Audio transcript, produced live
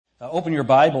Open your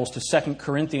Bibles to 2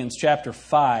 Corinthians chapter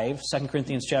 5. 2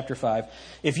 Corinthians chapter 5.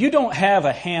 If you don't have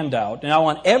a handout, and I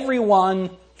want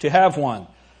everyone to have one.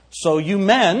 So you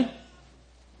men,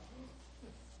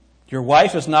 your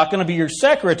wife is not going to be your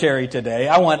secretary today.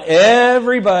 I want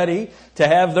everybody to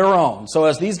have their own. So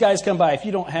as these guys come by, if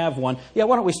you don't have one, why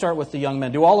don't we start with the young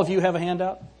men? Do all of you have a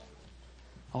handout?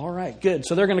 All right, good.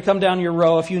 So they're going to come down your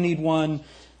row. If you need one,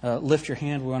 lift your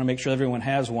hand. We want to make sure everyone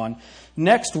has one.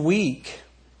 Next week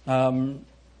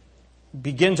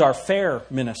begins our fair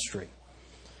ministry.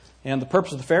 And the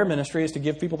purpose of the fair ministry is to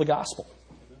give people the gospel.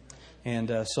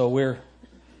 And so we're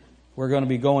going to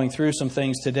be going through some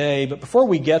things today. But before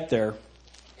we get there,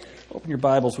 open your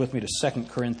Bibles with me to 2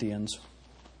 Corinthians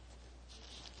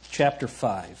chapter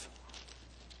 5.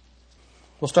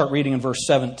 We'll start reading in verse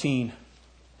 17.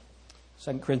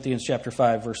 2 Corinthians chapter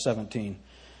 5, verse 17.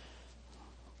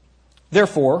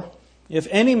 Therefore, if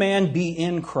any man be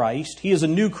in Christ, he is a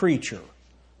new creature.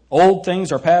 Old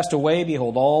things are passed away.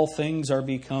 Behold, all things are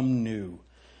become new.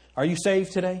 Are you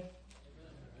saved today?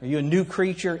 Are you a new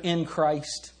creature in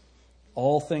Christ?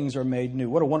 All things are made new.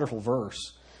 What a wonderful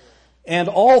verse. And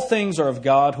all things are of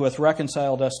God, who hath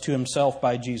reconciled us to himself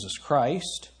by Jesus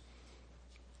Christ,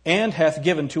 and hath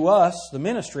given to us the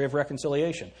ministry of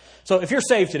reconciliation. So if you're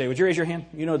saved today, would you raise your hand?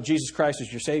 You know Jesus Christ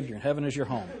is your Savior and heaven is your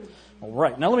home. All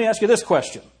right. Now let me ask you this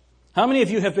question. How many of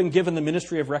you have been given the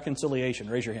ministry of reconciliation?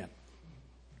 Raise your hand.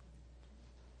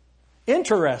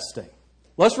 Interesting.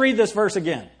 Let's read this verse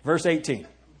again. Verse 18.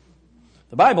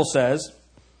 The Bible says,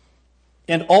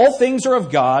 and all things are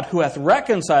of God, who hath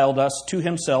reconciled us to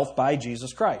himself by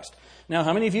Jesus Christ. Now,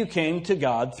 how many of you came to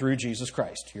God through Jesus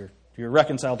Christ? You're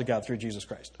reconciled to God through Jesus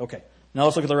Christ. Okay. Now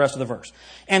let's look at the rest of the verse.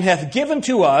 And hath given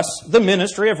to us the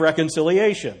ministry of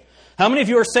reconciliation. How many of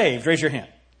you are saved? Raise your hand.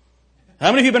 How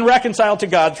many of you have been reconciled to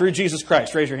God through Jesus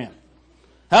Christ? Raise your hand.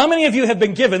 How many of you have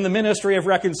been given the ministry of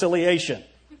reconciliation?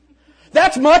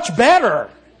 That's much better.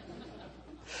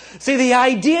 See, the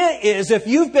idea is if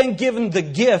you've been given the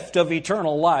gift of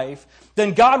eternal life,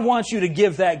 then God wants you to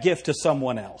give that gift to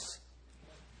someone else.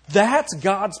 That's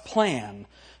God's plan.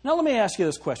 Now let me ask you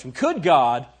this question. Could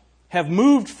God have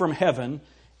moved from heaven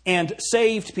and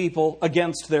saved people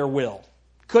against their will?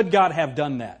 Could God have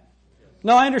done that?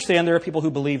 Now, I understand there are people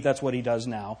who believe that's what he does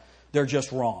now. They're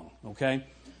just wrong, okay?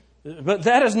 But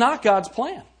that is not God's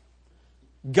plan.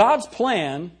 God's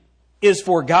plan is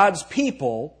for God's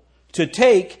people to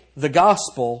take the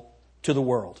gospel to the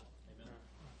world.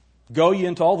 Go ye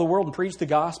into all the world and preach the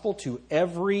gospel to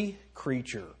every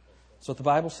creature. That's what the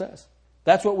Bible says.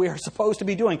 That's what we are supposed to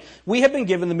be doing. We have been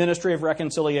given the ministry of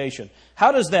reconciliation.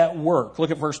 How does that work?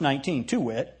 Look at verse 19, to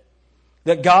wit,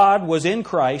 that God was in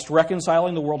Christ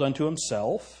reconciling the world unto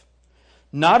himself,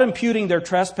 not imputing their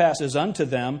trespasses unto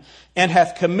them, and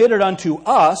hath committed unto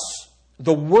us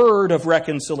the word of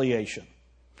reconciliation.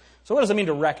 So what does it mean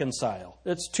to reconcile?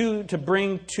 It's to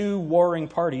bring two warring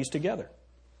parties together.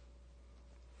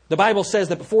 The Bible says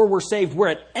that before we're saved, we're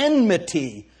at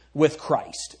enmity with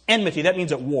Christ. Enmity, that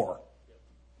means at war.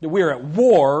 That we're at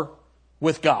war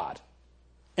with God.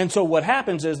 And so what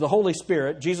happens is the Holy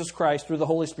Spirit, Jesus Christ through the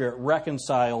Holy Spirit,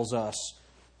 reconciles us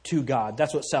to God.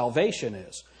 That's what salvation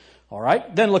is. All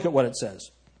right? Then look at what it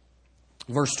says.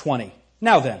 Verse 20.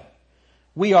 Now then,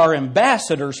 we are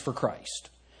ambassadors for Christ.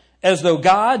 As though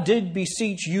God did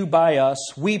beseech you by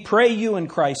us, we pray you in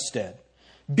Christ's stead.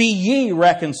 Be ye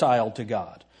reconciled to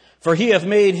God. For he hath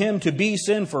made him to be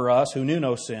sin for us, who knew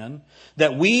no sin,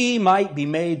 that we might be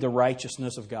made the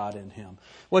righteousness of God in him.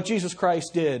 What Jesus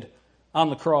Christ did on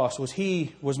the cross was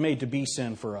he was made to be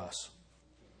sin for us.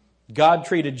 God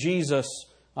treated Jesus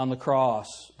on the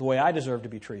cross the way I deserve to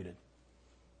be treated,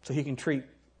 so he can treat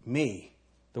me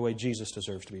the way Jesus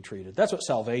deserves to be treated. That's what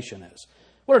salvation is.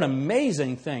 What an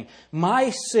amazing thing. My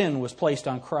sin was placed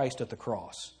on Christ at the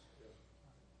cross.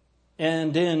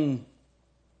 And in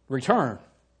return,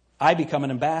 I become an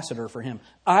ambassador for him.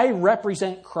 I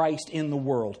represent Christ in the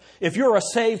world. If you're a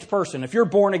saved person, if you're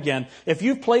born again, if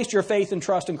you've placed your faith and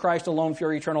trust in Christ alone for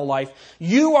your eternal life,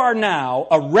 you are now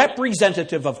a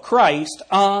representative of Christ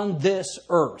on this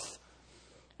earth.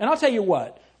 And I'll tell you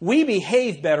what, we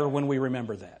behave better when we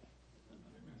remember that.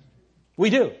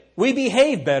 We do. We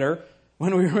behave better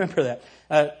when we remember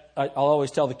that. I'll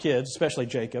always tell the kids, especially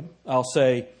Jacob, I'll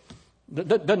say,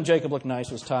 doesn't Jacob look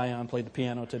nice with his tie on, played the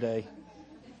piano today?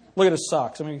 Look at his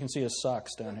socks. Some of you can see his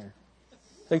socks down here.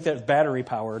 I think that's battery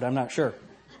powered. I'm not sure.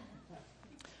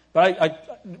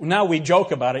 But now we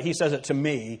joke about it. He says it to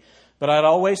me. But I'd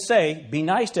always say, be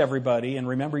nice to everybody and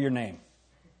remember your name.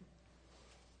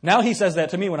 Now he says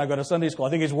that to me when I go to Sunday school. I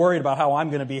think he's worried about how I'm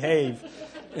going to behave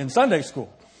in Sunday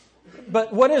school.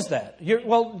 But what is that?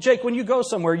 Well, Jake, when you go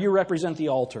somewhere, you represent the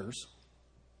altars.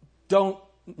 Don't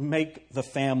make the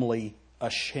family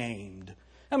ashamed.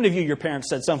 How many of you, your parents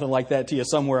said something like that to you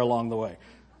somewhere along the way?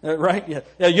 Right?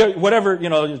 Yeah.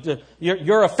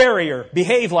 You're a farrier.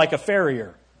 Behave like a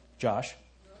farrier, Josh.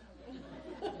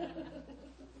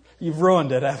 You've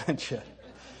ruined it, haven't you?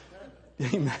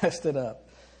 You messed it up.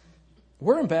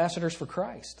 We're ambassadors for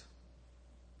Christ.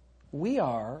 We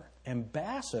are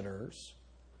ambassadors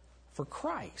for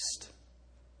Christ.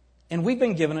 And we've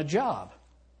been given a job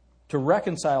to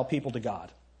reconcile people to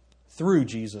God through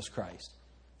Jesus Christ.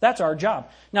 That's our job.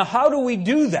 Now, how do we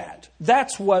do that?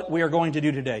 That's what we are going to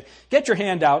do today. Get your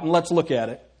hand out and let's look at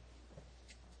it.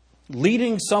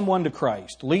 Leading someone to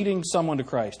Christ. Leading someone to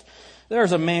Christ.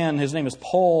 There's a man, his name is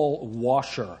Paul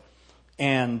Washer,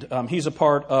 and he's a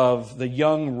part of the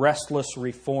Young Restless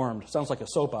Reformed. Sounds like a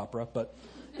soap opera, but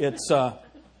it's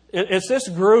this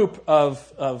group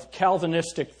of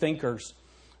Calvinistic thinkers,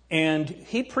 and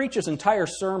he preaches entire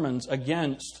sermons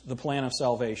against the plan of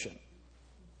salvation.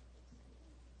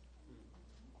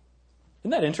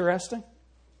 Isn't that interesting?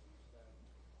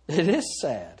 It is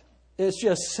sad. It's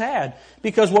just sad,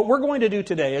 because what we're going to do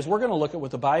today is we're going to look at what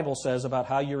the Bible says about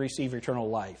how you receive eternal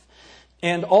life.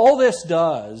 And all this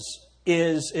does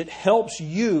is it helps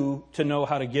you to know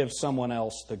how to give someone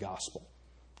else the gospel.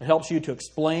 It helps you to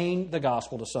explain the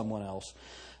gospel to someone else.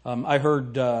 I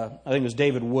heard, I think it was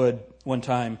David Wood one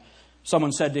time,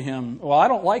 someone said to him, well, I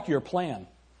don't like your plan.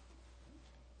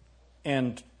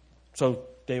 And so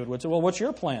David Wood said, well, what's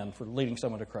your plan for leading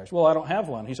someone to Christ? Well, I don't have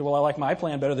one. He said, well, I like my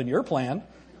plan better than your plan.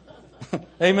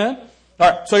 Amen? All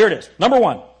right, so here it is. Number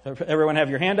one. Everyone have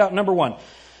your hand out. Number one.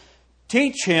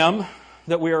 Teach him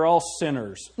that we are all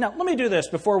sinners. Now, let me do this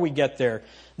before we get there.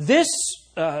 This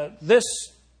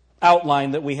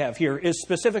outline that we have here is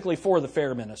specifically for the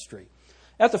fair ministry.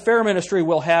 At the fair ministry,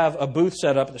 we'll have a booth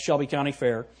set up at the Shelby County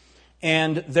Fair,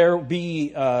 and there'll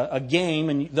be a game,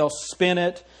 and they'll spin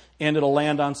it, and it'll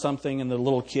land on something, and the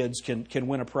little kids can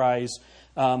win a prize.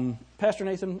 Pastor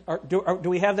Nathan, do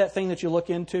we have that thing that you look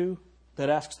into that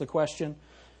asks the question?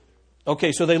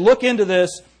 Okay, so they look into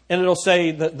this, and it'll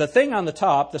say, the thing on the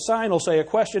top, the sign will say, a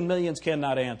question millions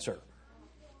cannot answer.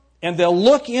 And they'll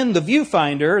look in the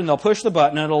viewfinder, and they'll push the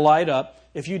button, and it'll light up.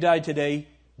 If you died today,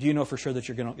 do you know for sure that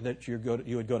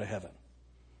you would go to heaven?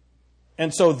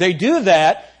 And so they do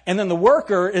that, and then the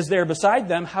worker is there beside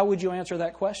them. How would you answer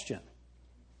that question?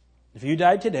 If you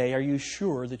died today, are you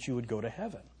sure that you would go to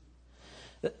heaven?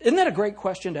 Isn't that a great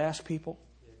question to ask people?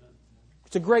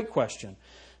 It's a great question.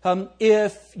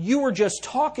 If you were just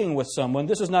talking with someone,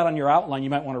 this is not on your outline, you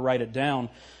might want to write it down.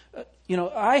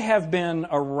 I have been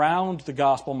around the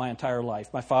gospel my entire life.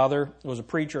 My father was a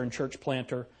preacher and church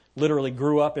planter, literally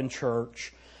grew up in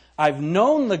church. I've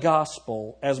known the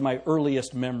gospel as my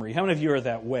earliest memory. How many of you are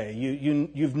that way?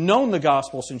 You've known the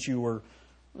gospel since you were,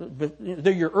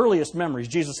 they're your earliest memories.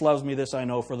 Jesus loves me, this I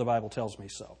know, for the Bible tells me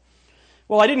so.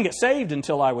 Well, I didn't get saved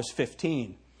until I was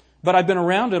 15, but I've been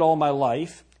around it all my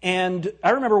life. And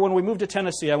I remember when we moved to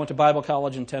Tennessee, I went to Bible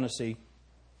college in Tennessee.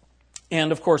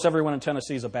 And, of course, everyone in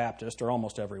Tennessee is a Baptist, or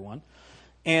almost everyone.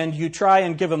 And you try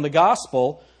and give them the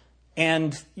gospel,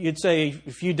 and you'd say,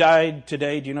 if you died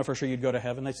today, do you know for sure you'd go to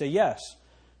heaven? They'd say, yes.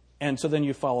 And so then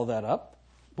you follow that up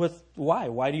with, why?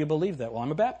 Why do you believe that? Well,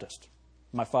 I'm a Baptist.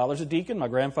 My father's a deacon, my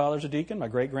grandfather's a deacon, my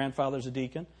great-grandfather's a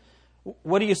deacon.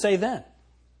 What do you say then?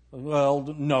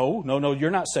 Well, no,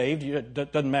 you're not saved. It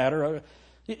doesn't matter.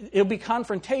 It'll be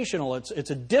confrontational.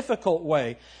 It's a difficult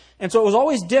way. And so it was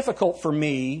always difficult for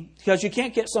me because you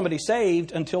can't get somebody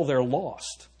saved until they're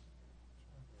lost.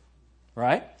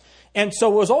 Right? And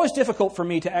so it was always difficult for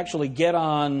me to actually get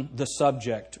on the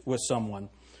subject with someone.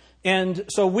 And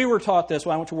so we were taught this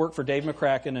when I went to work for Dave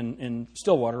McCracken in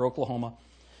Stillwater, Oklahoma.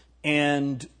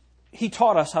 And he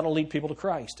taught us how to lead people to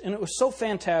Christ. And it was so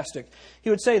fantastic. He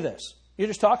would say this. You're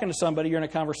just talking to somebody, you're in a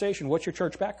conversation. What's your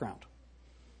church background?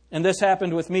 And this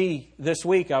happened with me this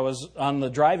week. I was on the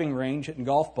driving range hitting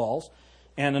golf balls,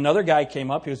 and another guy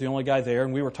came up. He was the only guy there,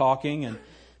 and we were talking.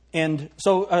 And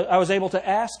so I was able to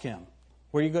ask him,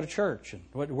 where do you go to church? And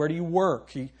where do you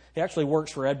work? He actually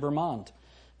works for Ed Bermond.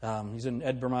 He's in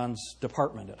Ed Bermond's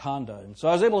department at Honda. And so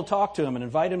I was able to talk to him and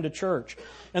invite him to church.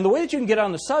 And the way that you can get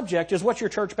on the subject is, what's your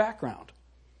church background?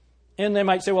 And they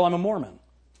might say, well, I'm a Mormon.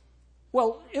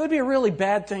 Well, it would be a really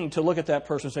bad thing to look at that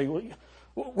person and say,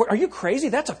 well, are you crazy?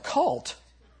 That's a cult.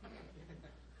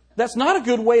 That's not a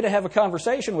good way to have a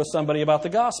conversation with somebody about the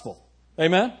gospel.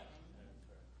 Amen?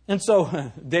 And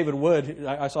so David Wood,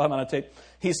 I saw him on a tape,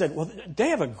 he said, well, they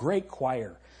have a great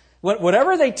choir.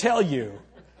 Whatever they tell you,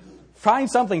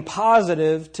 find something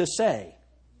positive to say.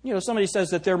 Somebody says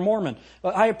that they're Mormon.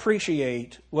 Well, I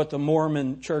appreciate what the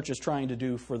Mormon church is trying to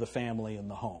do for the family and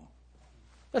the home.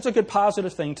 That's a good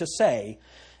positive thing to say.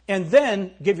 And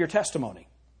then give your testimony.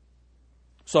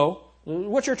 So,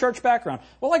 what's your church background?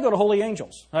 Well, I go to Holy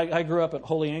Angels. I grew up at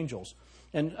Holy Angels.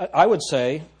 And I would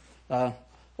say, well,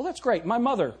 that's great. My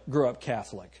mother grew up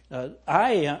Catholic.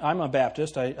 I'm a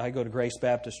Baptist. I go to Grace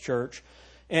Baptist Church.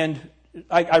 And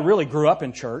I really grew up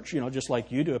in church, just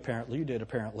like you do apparently. You did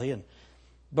apparently.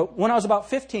 But when I was about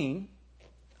 15,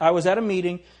 I was at a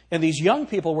meeting, and these young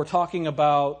people were talking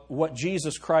about what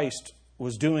Jesus Christ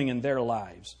was doing in their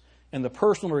lives and the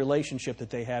personal relationship that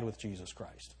they had with Jesus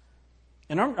Christ.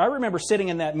 And I remember sitting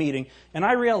in that meeting, and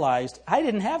I realized I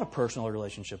didn't have a personal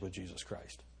relationship with Jesus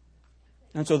Christ.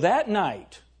 And so that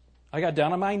night, I got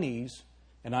down on my knees,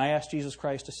 and I asked Jesus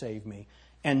Christ to save me.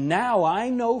 And now I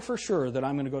know for sure that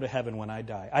I'm going to go to heaven when I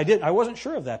die. I wasn't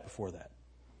sure of that before that.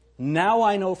 Now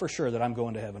I know for sure that I'm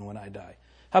going to heaven when I die.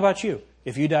 How about you?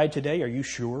 If you died today, are you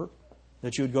sure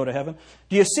that you would go to heaven?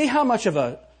 Do you see how much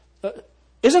of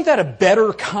isn't that a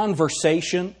better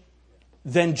conversation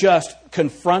than just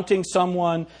confronting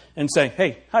someone and saying,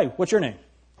 hey, hi, what's your name?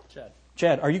 Chad.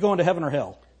 Chad, are you going to heaven or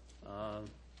hell?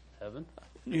 Heaven.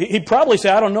 He'd probably say,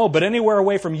 I don't know, but anywhere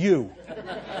away from you.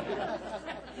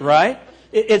 Right?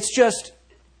 It's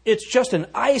just an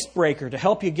icebreaker to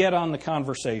help you get on the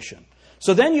conversation.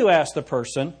 So then you ask the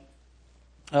person,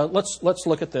 let's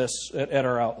look at this at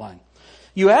our outline.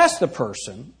 You ask the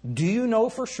person, do you know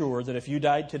for sure that if you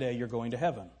died today, you're going to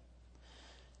heaven?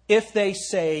 If they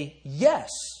say, yes,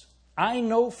 I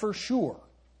know for sure,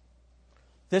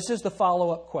 this is the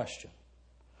follow-up question.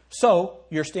 So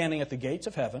you're standing at the gates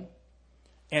of heaven,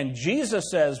 and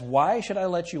Jesus says, why should I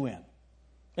let you in?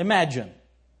 Imagine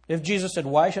if Jesus said,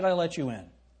 why should I let you in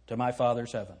to my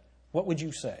Father's heaven? What would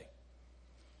you say?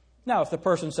 Now, if the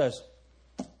person says,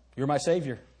 you're my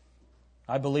Savior.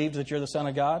 I believed that you're the Son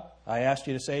of God. I asked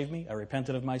you to save me. I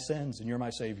repented of my sins, and you're my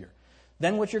Savior.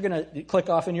 Then what you're going to click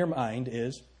off in your mind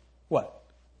is what?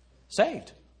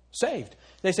 Saved. Saved.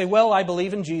 They say, well, I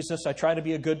believe in Jesus. I try to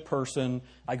be a good person.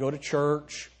 I go to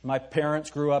church. My parents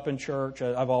grew up in church.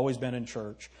 I've always been in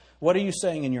church. What are you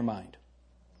saying in your mind?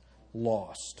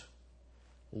 Lost.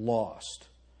 Lost.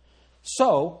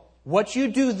 So, what you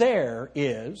do there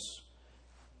is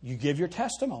you give your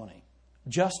testimony.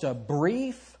 Just a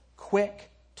brief, quick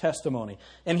testimony.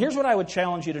 And here's what I would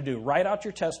challenge you to do. Write out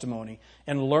your testimony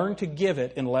and learn to give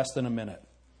it in less than a minute.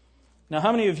 Now,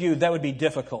 how many of you, that would be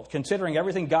difficult, considering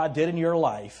everything God did in your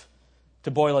life,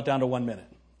 to boil it down to 1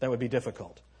 minute? That would be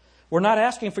difficult. We're not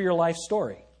asking for your life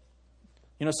story.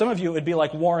 Some of you, it would be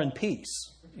like War and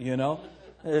Peace,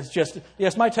 It's just,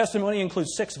 yes, my testimony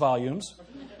includes 6 volumes.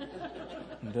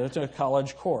 It's a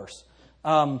college course.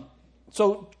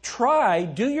 So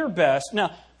do your best.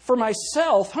 Now, for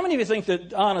myself, how many of you think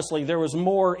that, honestly, there was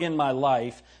more in my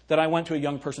life that I went to a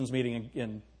young person's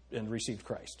meeting and received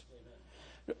Christ?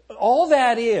 All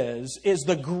that is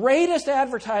the greatest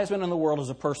advertisement in the world is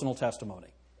a personal testimony.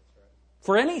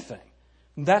 For anything.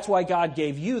 That's why God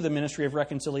gave you the ministry of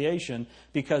reconciliation,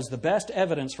 because the best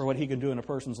evidence for what He can do in a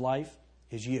person's life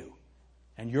is you.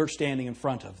 And you're standing in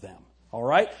front of them. All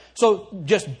right? So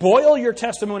just boil your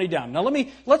testimony down. Now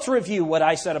let's review what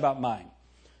I said about mine.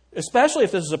 Especially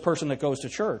if this is a person that goes to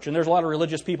church. And there's a lot of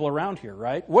religious people around here,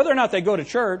 right? Whether or not they go to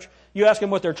church, you ask them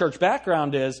what their church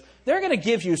background is, they're going to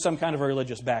give you some kind of a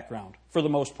religious background, for the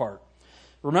most part.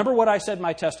 Remember what I said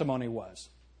my testimony was.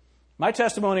 My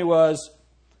testimony was,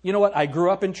 you know what, I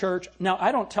grew up in church. Now,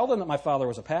 I don't tell them that my father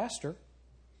was a pastor.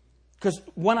 Because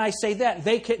when I say that,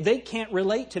 they can't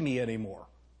relate to me anymore.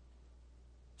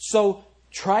 So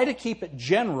try to keep it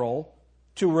general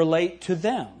to relate to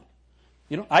them.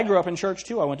 I grew up in church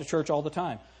too. I went to church all the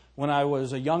time. When I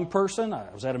was a young person,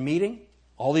 I was at a meeting.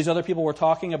 All these other people were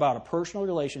talking about a personal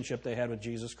relationship they had with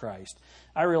Jesus Christ.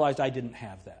 I realized I didn't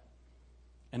have that.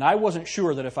 And I wasn't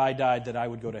sure that if I died that I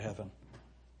would go to heaven.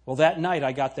 Well, that night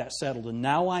I got that settled, and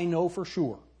now I know for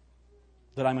sure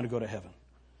that I'm going to go to heaven.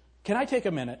 Can I take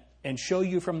a minute and show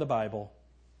you from the Bible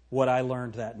what I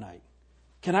learned that night?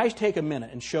 Can I take a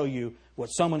minute and show you what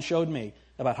someone showed me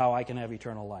about how I can have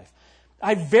eternal life?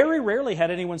 I very rarely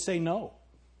had anyone say no.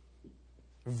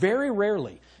 Very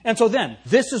rarely. And so then,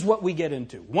 this is what we get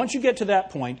into. Once you get to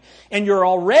that point, and you're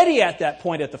already at that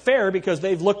point at the fair because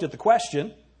they've looked at the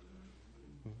question,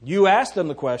 you ask them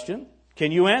the question,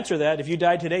 can you answer that? If you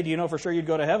died today, do you know for sure you'd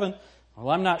go to heaven?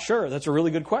 Well, I'm not sure. That's a really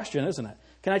good question, isn't it?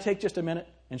 Can I take just a minute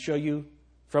and show you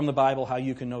from the Bible how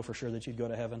you can know for sure that you'd go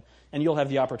to heaven? And you'll have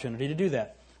the opportunity to do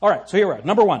that. All right, so here we are.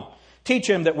 Number 1. Teach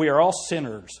him that we are all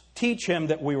sinners. Teach him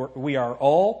that we are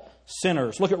all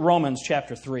sinners. Look at Romans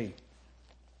chapter 3.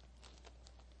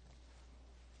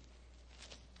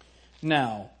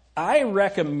 Now, I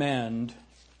recommend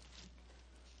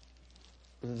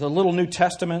the little New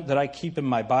Testament that I keep in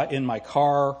my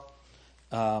car.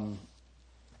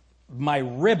 My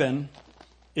ribbon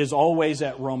is always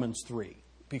at Romans 3,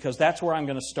 because that's where I'm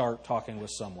going to start talking with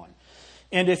someone.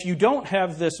 And if you don't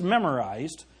have this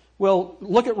memorized, well,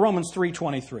 look at Romans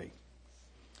 3:23.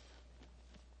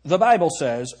 The Bible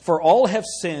says, "For all have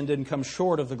sinned and come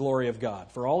short of the glory of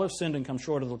God." For all have sinned and come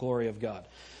short of the glory of God.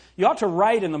 You ought to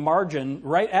write in the margin,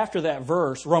 right after that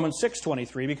verse, Romans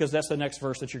 6:23, because that's the next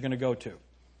verse that you're going to go to.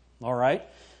 All right?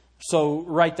 So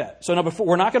write that. So now,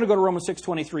 we're not going to go to Romans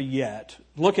 6:23 yet.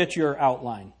 Look at your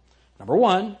outline. Number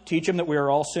 1, teach him that we are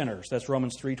all sinners. That's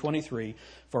Romans 3:23.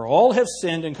 For all have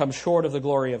sinned and come short of the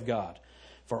glory of God.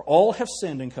 For all have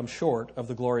sinned and come short of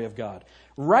the glory of God.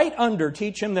 Right under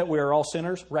teach him that we are all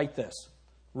sinners, write this.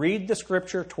 Read the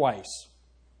Scripture twice.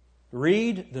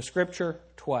 Read the Scripture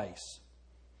twice.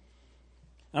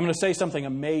 I'm going to say something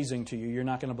amazing to you. You're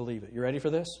not going to believe it. You ready for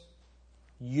this?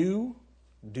 You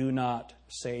do not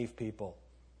save people.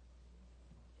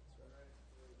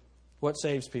 What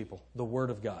saves people? The Word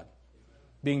of God.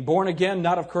 Being born again,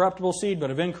 not of corruptible seed, but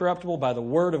of incorruptible, by the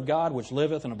Word of God, which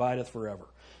liveth and abideth forever.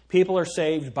 People are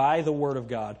saved by the Word of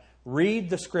God. Read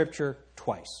the Scripture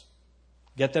twice.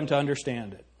 Get them to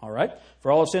understand it. All right?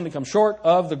 For all have sinned and come short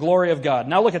of the glory of God.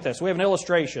 Now look at this. We have an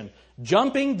illustration.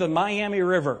 Jumping the Miami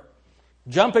River.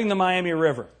 Jumping the Miami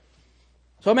River.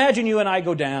 So imagine you and I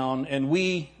go down and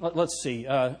let's see.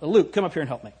 Luke, come up here and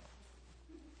help me.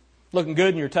 Looking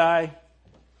good in your tie?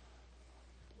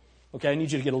 Okay, I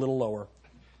need you to get a little lower.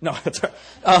 No, that's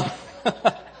all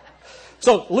right.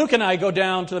 So Luke and I go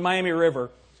down to the Miami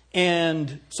River,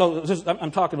 and so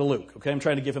I'm talking to Luke, okay? I'm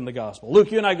trying to give him the gospel.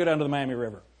 Luke, you and I go down to the Miami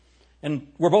River, and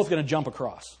we're both going to jump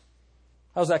across.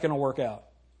 How's that going to work out?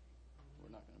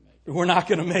 We're not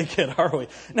going to make it, are we?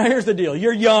 Now, here's the deal.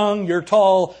 You're young, you're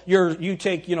tall, you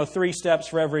take, 3 steps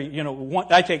for every,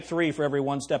 I take 3 for every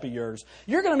 1 step of yours.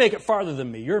 You're going to make it farther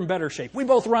than me. You're in better shape. We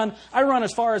both run. I run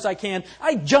as far as I can.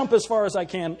 I jump as far as I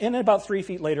can. And about 3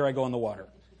 feet later, I go in the water.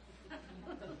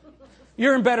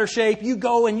 You're in better shape. You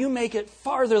go and you make it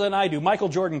farther than I do. Michael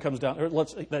Jordan comes down.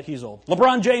 He's old.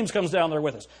 LeBron James comes down there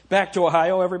with us. Back to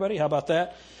Ohio, everybody. How about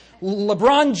that?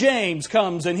 LeBron James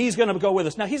comes and he's going to go with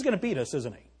us. Now, he's going to beat us,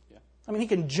 isn't he? I mean, he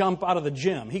can jump out of the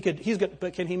gym.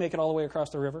 But can he make it all the way across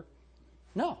the river?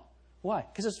 No. Why?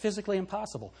 Because it's physically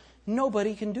impossible.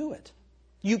 Nobody can do it.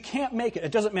 You can't make it.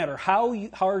 It doesn't matter how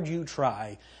hard you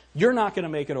try. You're not going to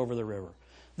make it over the river.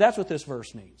 That's what this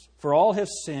verse means. For all have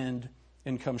sinned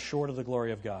and come short of the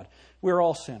glory of God. We're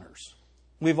all sinners.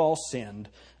 We've all sinned.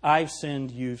 I've sinned.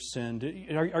 You've sinned.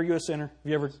 Are you a sinner? Have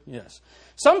you ever? Yes.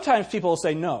 Sometimes people will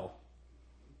say no.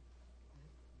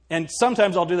 And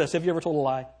sometimes I'll do this. Have you ever told a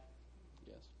lie?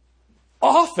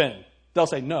 Often they'll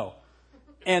say no.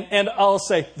 And I'll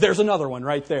say, there's another one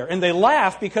right there. And they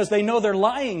laugh because they know they're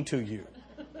lying to you.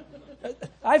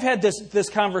 I've had this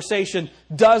conversation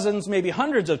dozens, maybe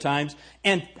hundreds of times,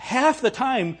 and half the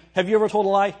time, have you ever told a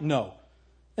lie? No.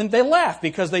 And they laugh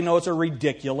because they know it's a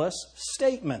ridiculous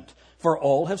statement. For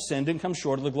all have sinned and come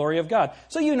short of the glory of God.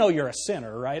 So you know you're a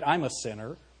sinner, right? I'm a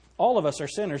sinner. All of us are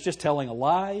sinners, just telling a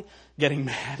lie, getting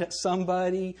mad at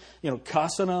somebody,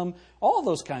 cussing them, all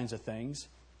those kinds of things.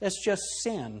 That's just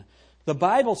sin. The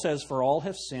Bible says, for all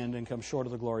have sinned and come short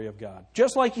of the glory of God.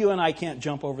 Just like you and I can't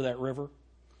jump over that river,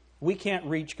 we can't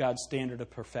reach God's standard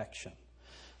of perfection.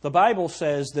 The Bible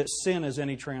says that sin is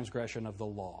any transgression of the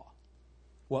law.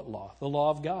 What law? The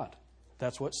law of God.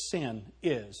 That's what sin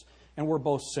is. And we're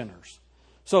both sinners.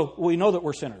 So we know that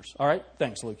we're sinners. All right?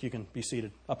 Thanks, Luke. You can be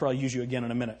seated. I'll probably use you again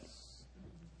in a minute.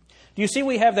 Do you see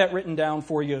we have that written down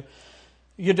for you?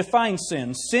 You define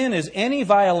sin. Sin is any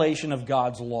violation of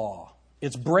God's law.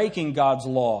 It's breaking God's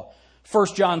law. 1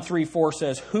 John 3:4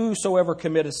 says, whosoever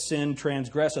committeth sin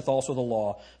transgresseth also the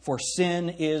law, for sin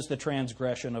is the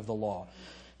transgression of the law.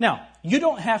 Now, you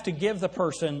don't have to give the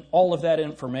person all of that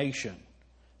information.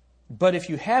 But if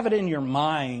you have it in your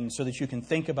mind so that you can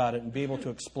think about it and be able to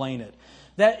explain it,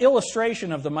 that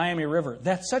illustration of the Miami River,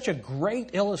 that's such a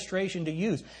great illustration to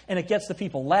use. And it gets the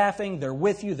people laughing, they're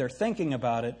with you, they're thinking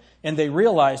about it, and they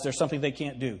realize there's something they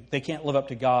can't do. They can't live up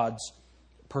to God's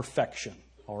perfection.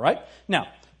 All right? Now,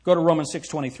 go to Romans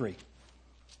 6:23.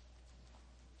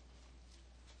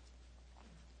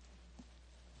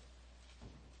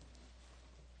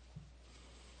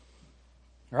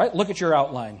 All right, look at your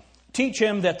outline. Teach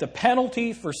him that the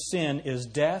penalty for sin is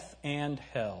death and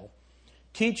hell.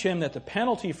 Teach him that the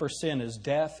penalty for sin is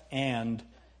death and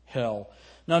hell.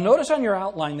 Now, notice on your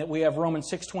outline that we have Romans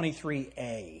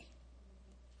 6:23a.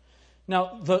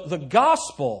 Now, the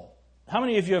gospel How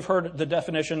many of you have heard the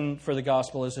definition for the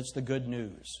gospel is it's the good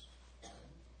news?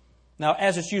 Now,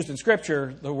 as it's used in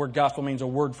Scripture, the word gospel means a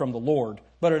word from the Lord,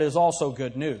 but it is also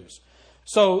good news.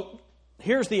 So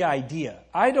here's the idea.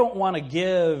 I don't want to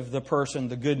give the person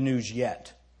the good news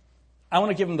yet. I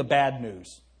want to give them the bad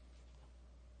news.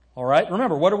 All right?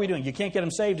 Remember, what are we doing? You can't get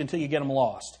them saved until you get them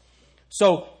lost.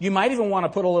 So you might even want to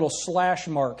put a little slash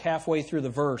mark halfway through the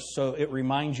verse so it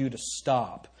reminds you to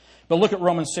stop. But look at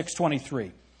Romans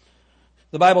 6:23.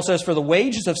 The Bible says, "For the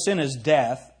wages of sin is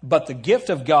death, but the gift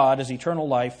of God is eternal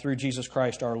life through Jesus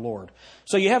Christ our Lord."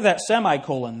 So you have that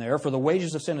semicolon there, "For the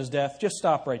wages of sin is death." Just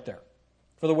stop right there.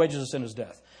 For the wages of sin is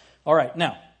death. All right,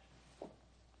 now,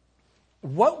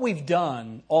 what we've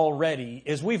done already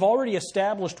is we've already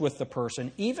established with the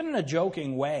person, even in a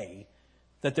joking way,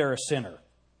 that they're a sinner.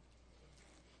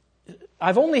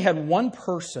 I've only had one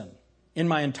person in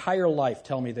my entire life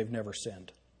tell me they've never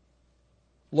sinned.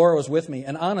 Laura was with me,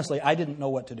 and honestly, I didn't know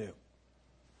what to do.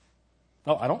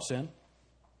 "Oh, I don't sin."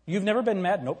 "You've never been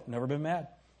mad?" "Nope, never been mad."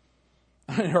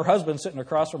 And her husband's sitting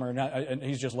across from her, and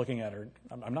he's just looking at her.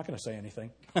 I'm not going to say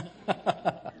anything.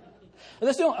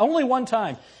 That's the only one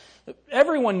time.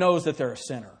 Everyone knows that they're a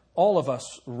sinner. All of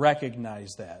us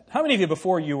recognize that. How many of you,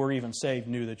 before you were even saved,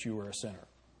 knew that you were a sinner?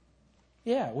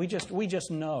 Yeah, we just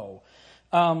know.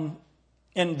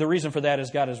 And the reason for that is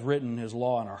God has written His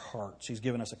law in our hearts. He's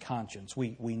given us a conscience.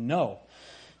 We know.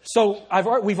 So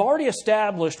we've already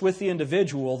established with the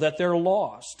individual that they're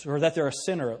lost, or that they're a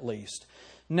sinner at least.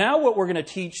 Now what we're going to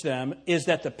teach them is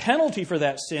that the penalty for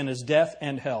that sin is death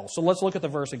and hell. So let's look at the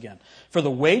verse again. "For the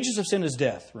wages of sin is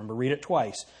death." Remember, read it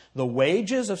twice. The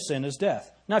wages of sin is death.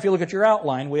 Now if you look at your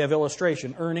outline, we have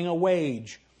illustration. Earning a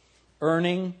wage.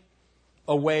 Earning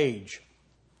a wage.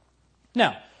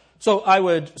 Now, so I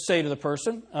would say to the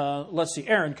person, let's see,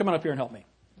 Aaron, come on up here and help me.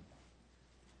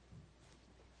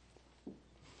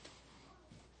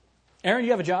 Aaron,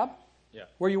 you have a job? Yeah.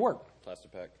 Where you work?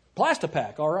 Plastipack.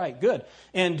 Plastipack, all right, good.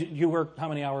 And you work how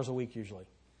many hours a week usually?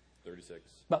 36.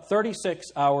 About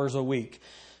 36 hours a week.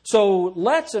 So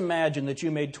let's imagine that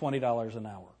you made $20 an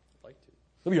hour. I'd like to.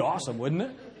 That'd be awesome, wouldn't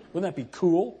it? Wouldn't that be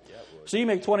cool? Yeah, it would. So you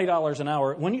make $20 an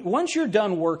hour. Once you're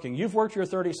done working, you've worked your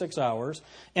 36 hours,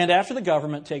 and after the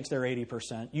government takes their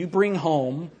 80%, you bring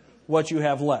home what you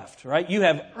have left, right? You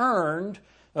have earned,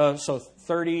 so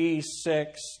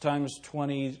 36 times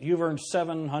 20, you've earned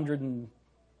 $720.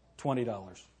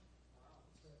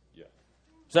 Yeah.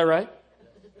 Is that right?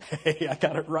 Hey, I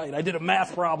got it right. I did a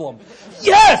math problem.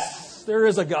 Yes! There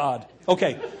is a God.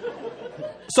 Okay.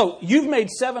 So you've made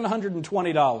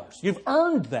 $720. You've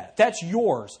earned that. That's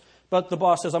yours. But the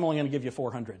boss says, "I'm only going to give you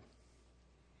 $400."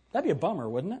 That'd be a bummer,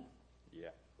 wouldn't it? Yeah.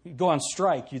 You'd go on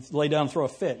strike. You'd lay down and throw a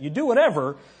fit. You'd do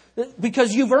whatever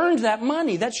because you've earned that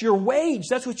money. That's your wage.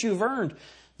 That's what you've earned.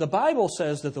 The Bible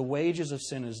says that the wages of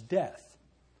sin is death.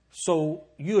 So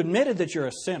you admitted that you're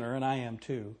a sinner, and I am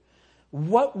too.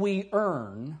 What we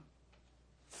earn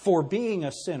for being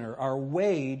a sinner, our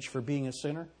wage for being a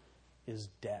sinner, is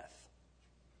death.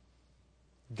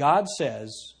 God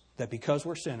says that because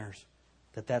we're sinners,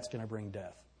 that's going to bring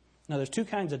death. Now, there's two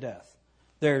kinds of death.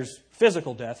 There's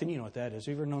physical death, and you know what that is.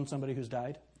 Have you ever known somebody who's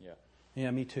died? Yeah.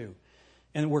 Yeah, me too.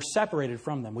 And we're separated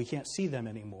from them. We can't see them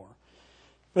anymore.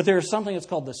 But there's something that's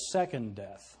called the second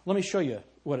death. Let me show you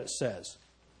what it says.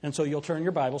 And so you'll turn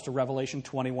your Bibles to Revelation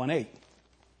 21:8.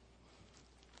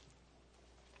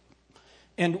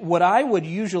 And what I would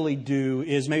usually do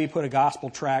is maybe put a gospel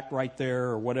tract right there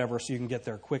or whatever so you can get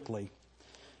there quickly.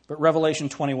 But Revelation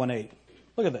 21:8.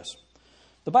 Look at this.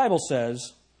 The Bible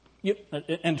says,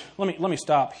 and let me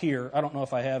stop here. I don't know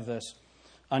if I have this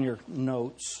on your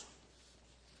notes.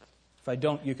 If I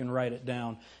don't, you can write it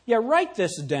down. Yeah, write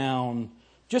this down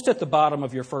just at the bottom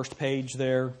of your first page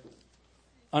there,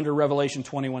 under Revelation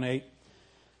 21:8.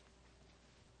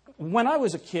 When I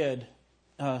was a kid,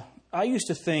 I used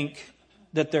to think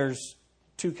that there's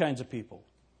two kinds of people,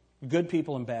 good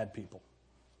people and bad people.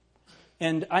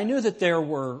 And I knew that there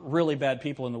were really bad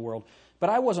people in the world, but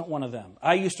I wasn't one of them.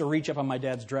 I used to reach up on my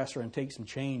dad's dresser and take some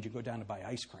change and go down to buy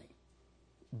ice cream.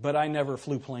 But I never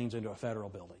flew planes into a federal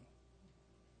building.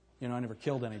 I never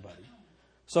killed anybody.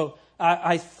 So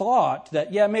I thought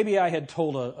that, yeah, maybe I had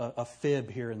told a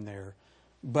fib here and there,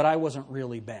 but I wasn't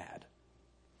really bad.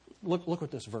 Look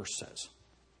what this verse says.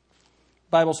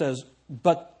 The Bible says,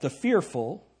 "But the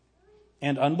fearful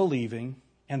and unbelieving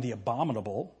and the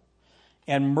abominable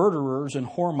and murderers and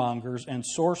whoremongers and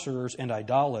sorcerers and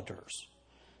idolaters."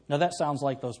 Now that sounds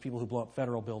like those people who blow up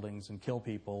federal buildings and kill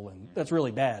people, and that's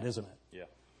really bad, isn't it? Yeah.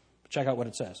 But check out what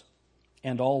it says.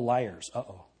 "And all liars."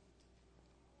 Uh-oh.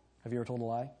 Have you ever told a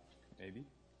lie? Maybe.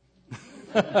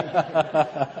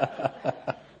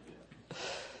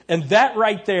 And that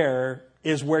right there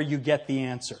is where you get the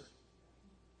answer.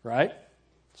 Right?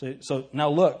 So now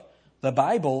look, the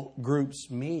Bible groups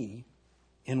me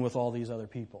in with all these other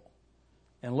people.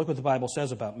 And look what the Bible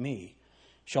says about me.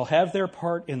 Shall have their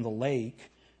part in the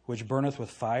lake, which burneth with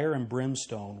fire and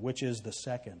brimstone, which is the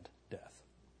second death.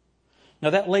 Now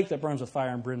that lake that burns with fire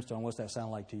and brimstone, what's that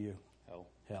sound like to you? Hell.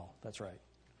 Hell, that's right.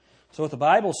 So what the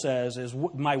Bible says is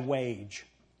my wage,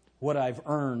 what I've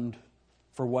earned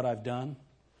for what I've done,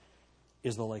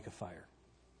 is the lake of fire.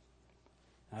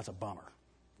 That's a bummer.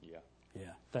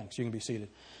 Yeah, thanks. You can be seated.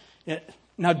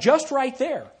 Now, just right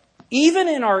there, even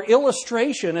in our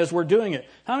illustration as we're doing it,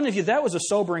 how many of you, that was a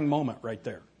sobering moment right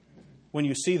there when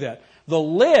you see that? The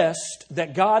list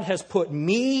that God has put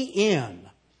me in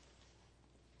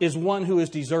is one who is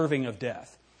deserving of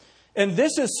death. And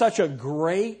this is such a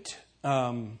great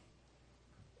thing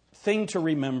to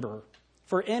remember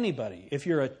for anybody. If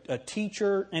you're a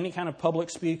teacher, any kind of public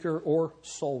speaker, or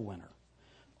soul winner,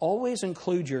 always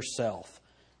include yourself.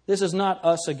 This is not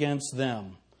us against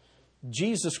them.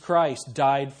 Jesus Christ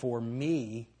died for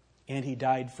me, and He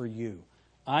died for you.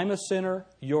 I'm a sinner,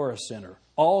 you're a sinner.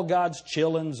 All God's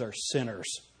children are sinners.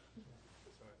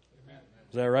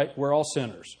 Is that right? We're all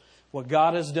sinners. What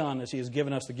God has done is He has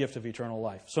given us the gift of eternal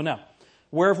life. So now,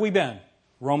 where have we been?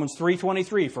 Romans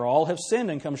 3:23, for all have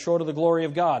sinned and come short of the glory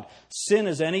of God. Sin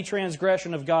is any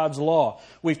transgression of God's law.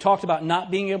 We've talked about not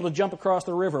being able to jump across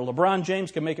the river. LeBron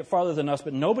James can make it farther than us,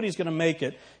 but nobody's going to make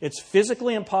it. It's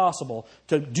physically impossible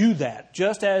to do that,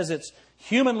 just as it's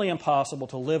humanly impossible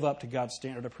to live up to God's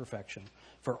standard of perfection.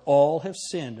 For all have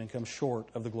sinned and come short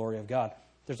of the glory of God.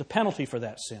 There's a penalty for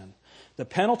that sin. The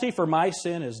penalty for my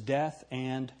sin is death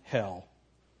and hell.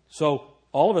 So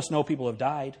all of us know people have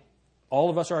died. All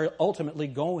of us are ultimately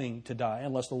going to die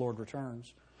unless the Lord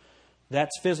returns.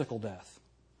 That's physical death.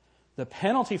 The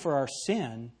penalty for our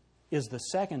sin is the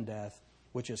second death,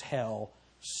 which is hell,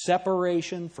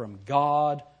 separation from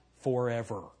God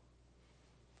forever.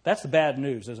 That's the bad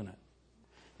news, isn't it?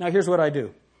 Now here's what I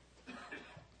do.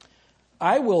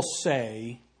 I will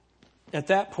say at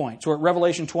that point, so at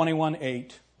Revelation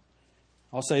 21:8,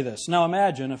 I'll say this. Now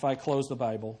imagine if I closed the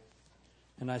Bible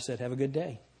and I said, have a good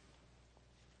day.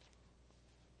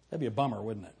 That'd be a bummer,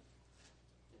 wouldn't it?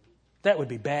 That would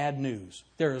be bad news.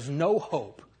 There is no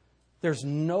hope. There's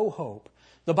no hope.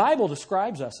 The Bible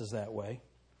describes us as that way,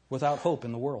 without hope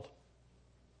in the world.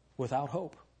 Without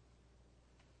hope.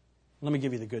 Let me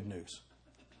give you the good news.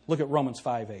 Look at Romans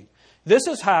 5:8. This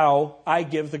is how I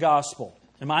give the gospel.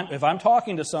 If I'm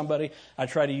talking to somebody, I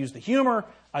try to use the humor.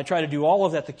 I try to do all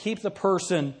of that to keep the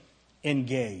person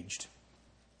engaged.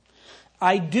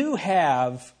 I do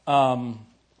have...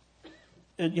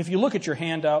 if you look at your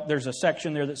handout, there's a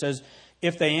section there that says,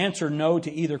 if they answer no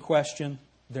to either question,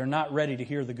 they're not ready to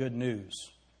hear the good news.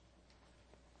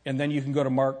 And then you can go to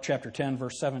Mark chapter 10,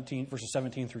 verses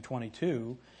 17 through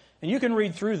 22, and you can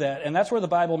read through that, and that's where the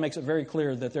Bible makes it very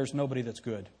clear that there's nobody that's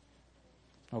good.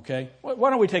 Okay?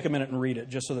 Why don't we take a minute and read it,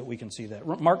 just so that we can see that.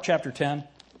 Mark chapter 10.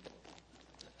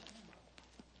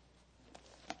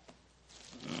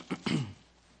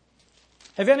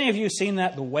 Have any of you seen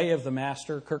that, The Way of the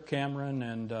Master, Kirk Cameron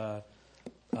and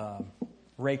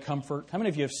Ray Comfort? How many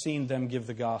of you have seen them give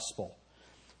the gospel?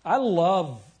 I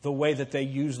love the way that they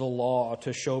use the law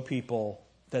to show people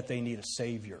that they need a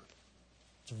Savior.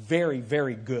 It's very,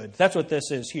 very good. That's what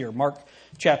this is here. Mark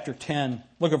chapter 10,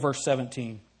 look at verse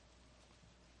 17.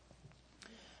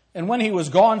 And when he was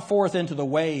gone forth into the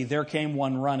way, there came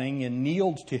one running and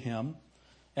kneeled to him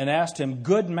and asked him,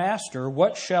 Good Master,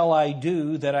 what shall I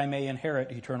do that I may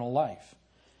inherit eternal life?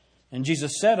 And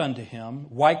Jesus said unto him,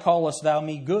 Why callest thou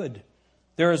me good?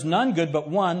 There is none good but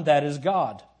one, that is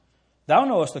God. Thou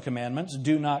knowest the commandments,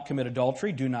 do not commit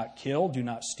adultery, do not kill, do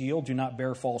not steal, do not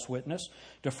bear false witness,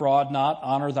 defraud not,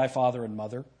 honor thy father and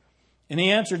mother. And he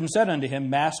answered and said unto him,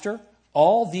 Master,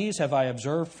 all these have I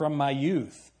observed from my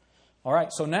youth. All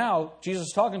right, so now Jesus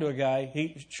is talking to a guy.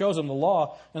 He shows him the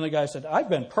law, and the guy said, I've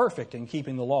been perfect in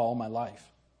keeping the law all my life.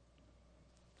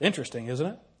 Interesting, isn't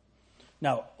it?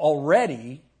 Now,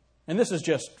 already, and this is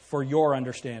just for your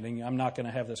understanding, I'm not going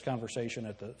to have this conversation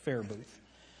at the fair booth,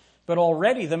 but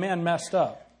already the man messed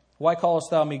up. Why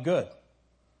callest thou me good?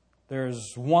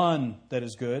 There's one that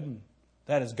is good, and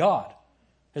that is God.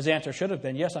 His answer should have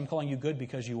been, yes, I'm calling you good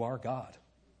because you are God.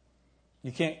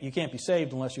 You can't be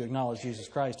saved unless you acknowledge Jesus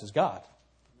Christ as God.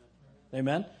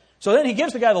 Amen? So then he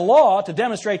gives the guy the law to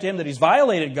demonstrate to him that he's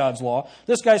violated God's law.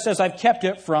 This guy says, I've kept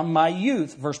it from my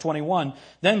youth. Verse 21,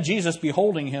 Then Jesus,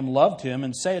 beholding him, loved him,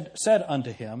 and said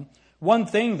unto him, One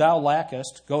thing thou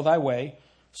lackest, go thy way,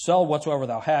 sell whatsoever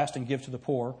thou hast, and give to the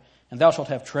poor, and thou shalt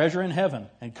have treasure in heaven,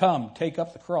 and come, take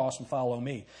up the cross and follow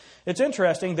me. It's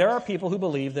interesting, there are people who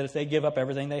believe that if they give up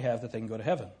everything they have, that they can go to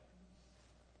heaven.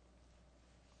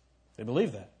 They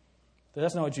believe that. But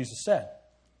that's not what Jesus said.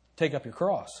 Take up your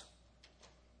cross.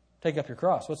 Take up your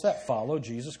cross. What's that? Follow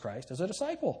Jesus Christ as a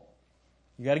disciple.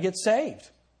 You got to get saved.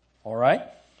 All right?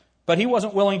 But he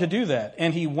wasn't willing to do that.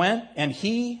 And he went, and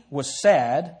he was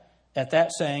sad at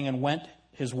that saying, and went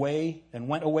his way, and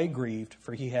went away grieved,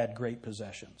 for he had great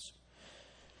possessions.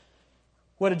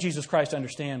 What did Jesus Christ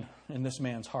understand in this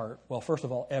man's heart? Well, first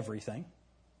of all, everything.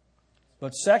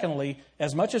 But secondly,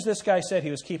 as much as this guy said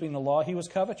he was keeping the law, he was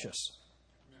covetous.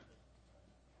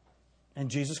 And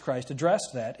Jesus Christ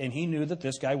addressed that, and he knew that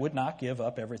this guy would not give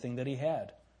up everything that he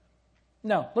had.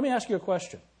 Now, let me ask you a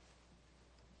question.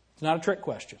 It's not a trick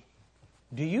question.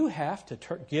 Do you have to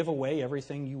give away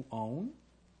everything you own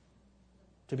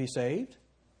to be saved?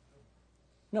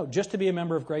 No, just to be a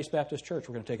member of Grace Baptist Church.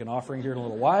 We're going to take an offering here in a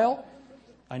little while.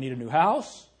 I need a new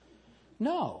house.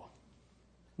 No.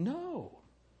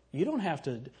 You don't have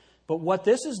to. But what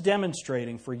this is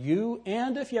demonstrating for you,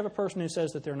 and if you have a person who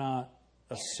says that they're not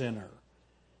a sinner,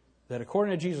 that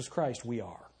according to Jesus Christ, we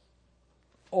are.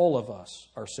 All of us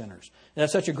are sinners. And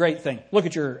that's such a great thing. Look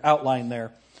at your outline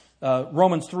there.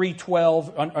 Romans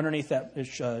 3:12, underneath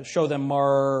that, show them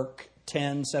Mark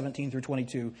 10:17 through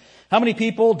 22. How many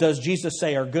people does Jesus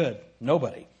say are good?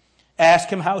 Nobody. Ask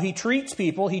him how he treats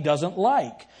people he doesn't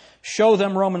like. Show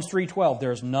them Romans 3:12.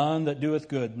 There is none that doeth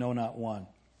good, no, not one.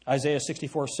 Isaiah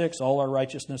 64:6, all our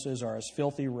righteousnesses are as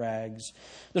filthy rags.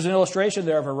 There's an illustration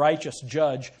there of a righteous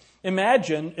judge.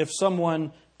 Imagine if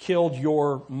someone killed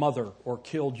your mother or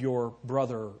killed your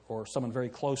brother or someone very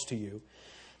close to you,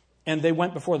 and they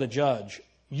went before the judge.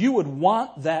 You would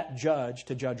want that judge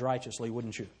to judge righteously,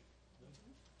 wouldn't you?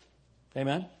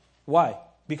 Amen? Why?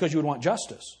 Because you would want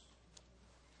justice.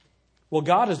 Well,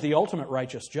 God is the ultimate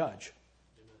righteous judge.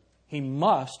 He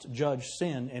must judge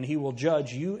sin, and he will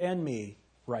judge you and me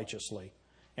righteously.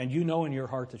 And you know in your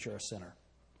heart that you're a sinner.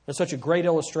 That's such a great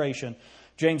illustration.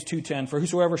 James 2:10, for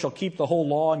whosoever shall keep the whole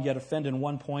law and yet offend in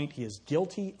one point, he is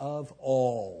guilty of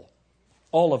all.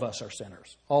 All of us are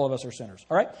sinners. All of us are sinners.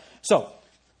 All right? So,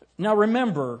 now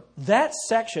remember, that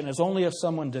section is only if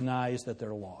someone denies that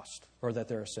they're lost or that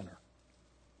they're a sinner.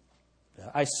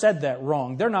 I said that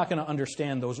wrong. They're not going to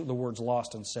understand the words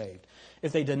lost and saved.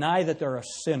 If they deny that they're a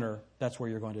sinner, that's where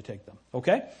you're going to take them.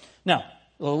 Okay? Now,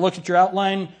 look at your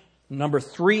outline. Number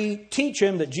 3, teach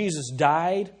him that Jesus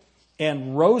died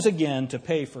and rose again to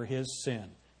pay for his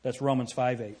sin. That's Romans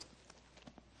 5:8.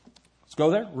 Let's go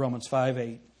there. Romans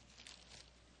 5:8.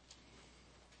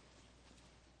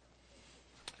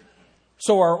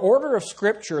 So our order of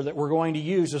Scripture that we're going to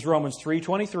use is Romans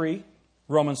 3:23,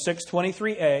 Romans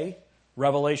 6:23a,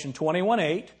 Revelation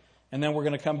 21:8, and then we're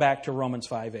going to come back to Romans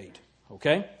 5:8.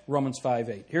 Okay? Romans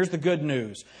 5:8. Here's the good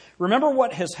news. Remember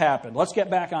what has happened. Let's get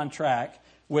back on track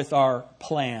with our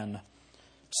plan.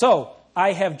 So,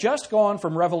 I have just gone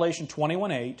from Revelation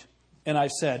 21:8, and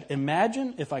I've said,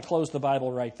 imagine if I closed the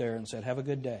Bible right there and said, have a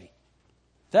good day.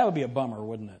 That would be a bummer,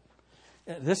 wouldn't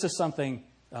it? This is something,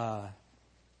 the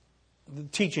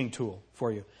teaching tool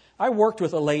for you. I worked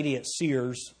with a lady at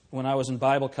Sears when I was in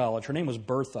Bible college. Her name was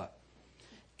Bertha.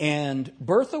 And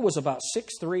Bertha was about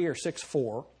 6'3" or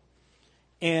 6'4",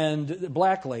 and a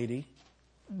black lady,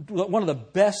 one of the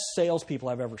best salespeople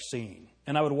I've ever seen.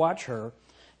 And I would watch her,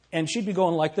 and she'd be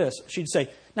going like this. She'd say,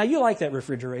 now you like that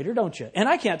refrigerator, don't you? And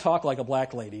I can't talk like a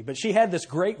black lady, but she had this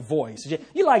great voice.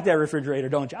 You like that refrigerator,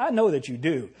 don't you? I know that you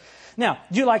do. Now,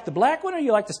 do you like the black one or do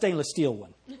you like the stainless steel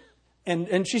one?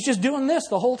 And she's just doing this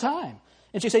the whole time.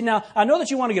 And she'd say, now, I know that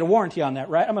you want to get a warranty on that,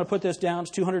 right? I'm going to put this down.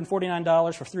 It's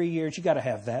 $249 for 3 years. You got to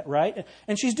have that, right?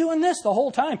 And she's doing this the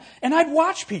whole time. And I'd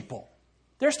watch people.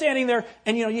 They're standing there,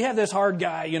 and, you have this hard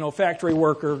guy, factory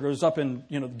worker who's up in,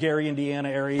 Gary, Indiana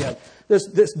area. This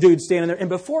dude standing there. And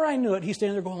before I knew it, he's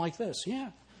standing there going like this. Yeah,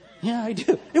 I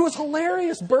do. It was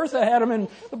hilarious. Bertha had him in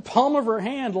the palm of her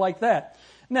hand like that.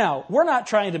 Now, we're not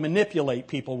trying to manipulate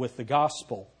people with the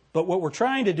gospel. But what we're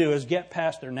trying to do is get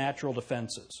past their natural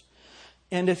defenses.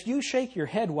 And if you shake your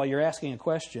head while you're asking a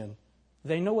question,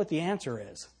 they know what the answer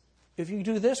is. If you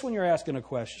do this when you're asking a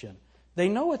question, they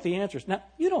know what the answer is. Now,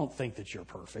 you don't think that you're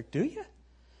perfect, do you?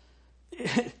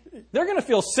 They're going to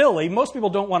feel silly. Most people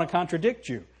don't want to contradict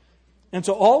you. And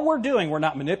so all we're doing, we're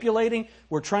not manipulating.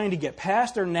 We're trying to get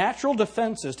past their natural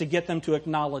defenses to get them to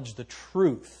acknowledge the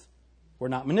truth. We're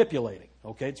not manipulating.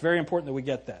 Okay? It's very important that we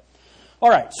get that. All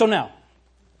right, so now,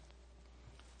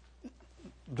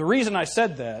 the reason I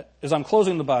said that is I'm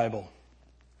closing the Bible.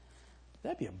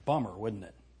 That'd be a bummer, wouldn't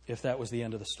it, if that was the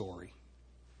end of the story?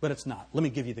 But it's not. Let me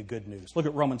give you the good news. Look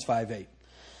at Romans 5:8.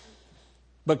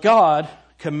 But God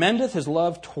commendeth his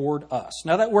love toward us.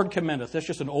 Now that word commendeth, that's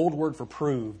just an old word for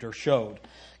proved or showed.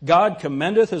 God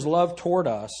commendeth his love toward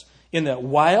us in that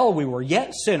while we were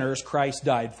yet sinners, Christ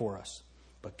died for us.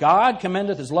 But God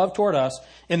commendeth his love toward us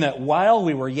in that while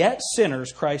we were yet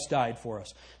sinners, Christ died for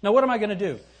us. Now what am I going to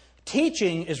do?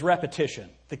 Teaching is repetition.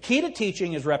 The key to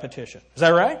teaching is repetition. Is that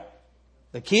right?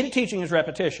 The key to teaching is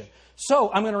repetition.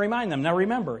 So I'm going to remind them. Now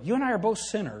remember, you and I are both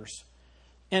sinners.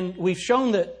 And we've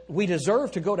shown that we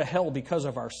deserve to go to hell because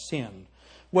of our sin.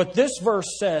 What this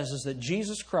verse says is that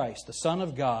Jesus Christ, the Son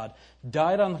of God,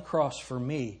 died on the cross for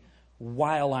me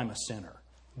while I'm a sinner.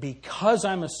 Because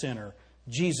I'm a sinner,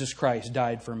 Jesus Christ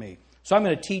died for me. So I'm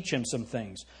going to teach him some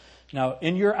things. Now,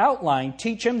 in your outline,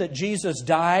 teach him that Jesus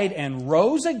died and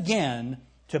rose again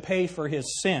to pay for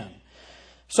his sin.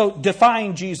 So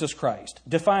define Jesus Christ.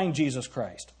 Define Jesus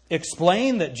Christ.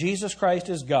 Explain that Jesus Christ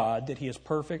is God, that he is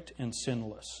perfect and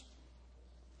sinless.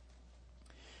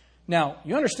 Now,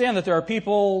 you understand that there are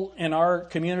people in our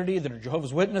community that are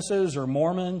Jehovah's Witnesses or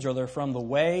Mormons or they're from the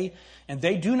Way, and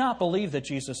they do not believe that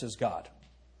Jesus is God.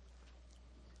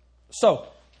 So,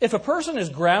 if a person is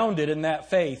grounded in that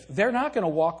faith, they're not going to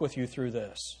walk with you through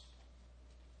this.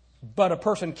 But a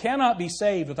person cannot be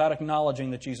saved without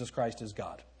acknowledging that Jesus Christ is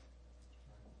God.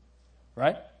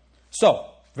 Right? So,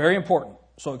 very important.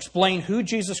 So explain who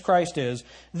Jesus Christ is.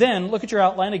 Then, look at your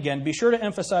outline again. Be sure to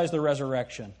emphasize the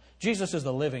resurrection. Jesus is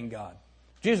the living God.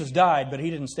 Jesus died, but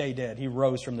he didn't stay dead. He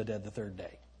rose from the dead the third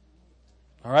day.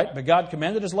 All right? But God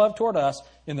commended his love toward us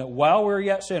in that while we were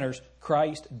yet sinners,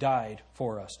 Christ died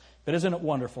for us. But isn't it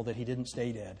wonderful that he didn't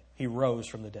stay dead? He rose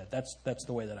from the dead. That's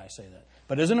the way that I say that.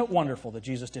 But isn't it wonderful that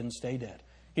Jesus didn't stay dead?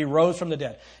 He rose from the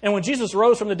dead. And when Jesus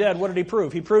rose from the dead, what did he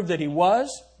prove? He proved that he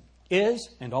was, is,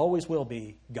 and always will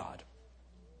be God.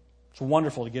 It's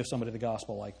wonderful to give somebody the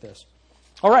gospel like this.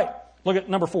 All right, look at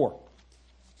number 4.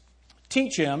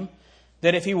 Teach him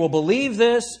that if he will believe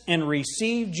this and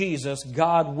receive Jesus,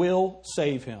 God will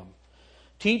save him.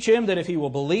 Teach him that if he will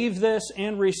believe this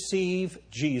and receive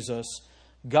Jesus,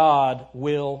 God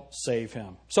will save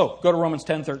him. So, go to Romans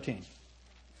 10:13.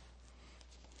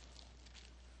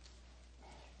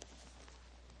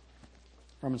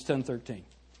 Romans 10:13.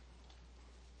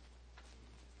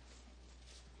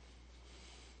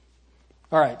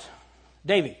 All right.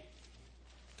 Davey,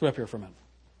 come up here for a minute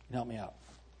and help me out.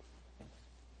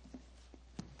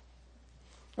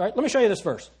 All right, let me show you this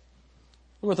verse.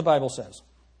 Look what the Bible says.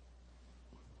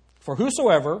 For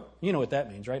whosoever, you know what that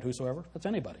means, right? Whosoever? That's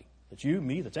anybody. That's you,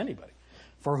 me, that's anybody.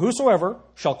 For whosoever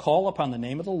shall call upon the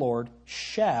name of the Lord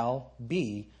shall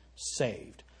be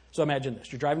saved. So imagine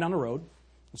this. You're driving down the road,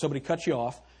 and somebody cuts you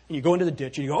off, and you go into the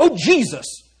ditch, and you go, oh, Jesus!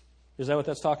 Is that what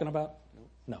that's talking about?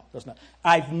 No, that's not.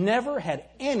 I've never had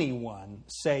anyone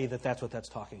say that that's what that's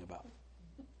talking about.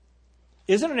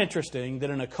 Isn't it interesting that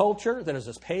in a culture that is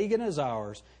as pagan as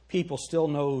ours, people still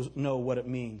know what it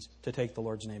means to take the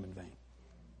Lord's name in vain?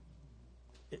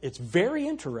 It's very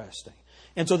interesting.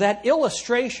 And so that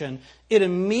illustration, it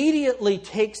immediately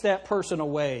takes that person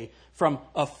away from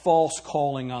a false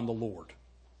calling on the Lord.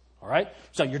 All right?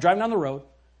 So you're driving down the road,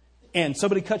 and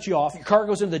somebody cuts you off, your car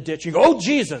goes into the ditch, you go, oh,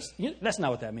 Jesus! That's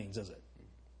not what that means, is it?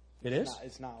 It is?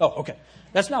 It's not. Oh, okay.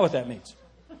 That's not what that means.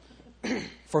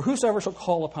 For whosoever shall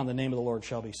call upon the name of the Lord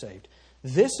shall be saved.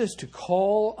 This is to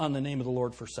call on the name of the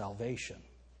Lord for salvation.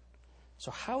 So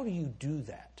how do you do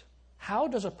that? How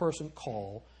does a person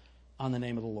call on the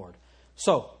name of the Lord?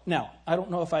 So, now, I don't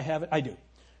know if I have it. I do.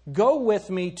 Go with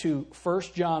me to 1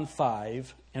 John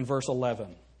 5 and verse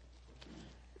 11.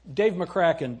 Dave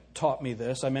McCracken taught me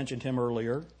this. I mentioned him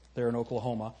earlier there in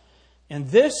Oklahoma. And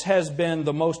this has been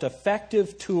the most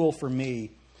effective tool for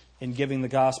me in giving the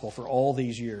gospel for all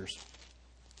these years.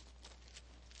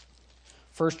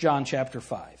 1 John chapter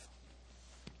 5.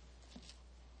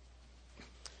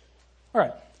 All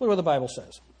right, look what the Bible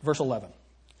says. Verse 11.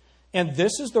 And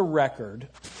this is the record.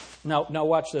 Now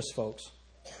watch this, folks.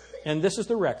 And this is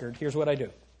the record. Here's what I do.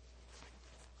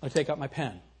 I take out my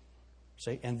pen.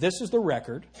 See? And this is the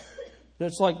record.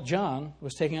 It's like John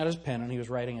was taking out his pen and he was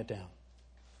writing it down.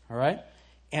 All right?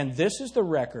 And this is the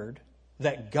record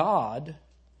that God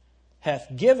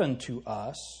hath given to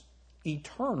us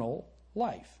eternal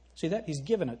life. See that? He's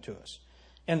given it to us.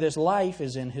 And this life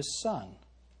is in his Son.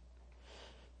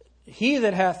 He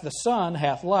that hath the Son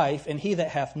hath life, and he that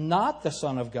hath not the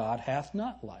Son of God hath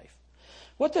not life.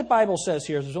 What the Bible says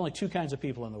here is there's only two kinds of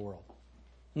people in the world.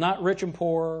 Not rich and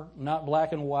poor, not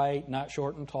black and white, not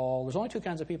short and tall. There's only two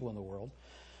kinds of people in the world.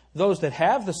 Those that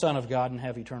have the Son of God and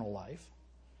have eternal life,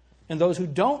 and those who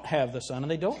don't have the Son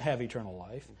and they don't have eternal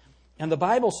life. And the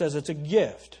Bible says it's a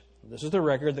gift. This is the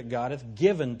record that God hath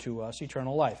given to us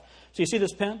eternal life. So you see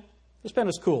this pen? This pen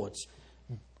is cool. It's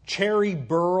cherry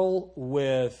burl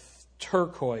with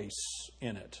turquoise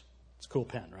in it. It's a cool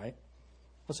pen, right?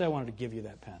 Let's say I wanted to give you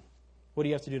that pen. What do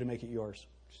you have to do to make it yours?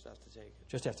 Just have to take it.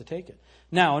 Just have to take it.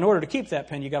 Now, in order to keep that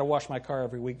pen, you got to wash my car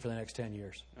every week for the next 10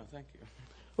 years. No, thank you.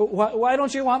 Why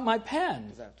don't you want my pen?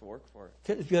 Because I have to work for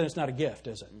it. Then it's not a gift,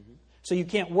 is it? Mm-hmm. So you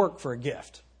can't work for a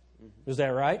gift. Mm-hmm. Is that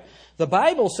right? The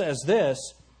Bible says this,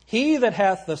 he that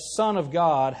hath the Son of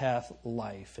God hath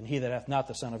life, and he that hath not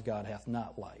the Son of God hath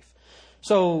not life.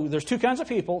 So there's two kinds of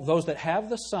people, those that have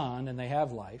the Son and they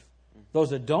have life, those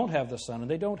that don't have the Son and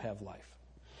they don't have life.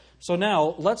 So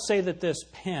now, let's say that this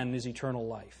pen is eternal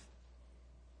life.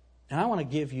 And I want to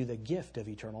give you the gift of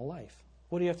eternal life.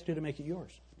 What do you have to do to make it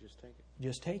yours? Just take it.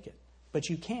 Just take it. But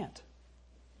you can't.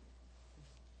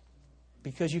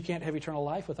 Because you can't have eternal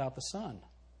life without the Son.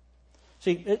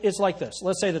 See, it's like this.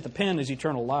 Let's say that the pen is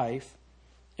eternal life,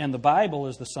 and the Bible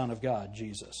is the Son of God,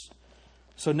 Jesus.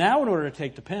 So now in order to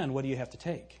take the pen, what do you have to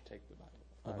take? Take the Bible.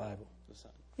 The Bible. The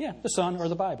Son. Yeah, the Son or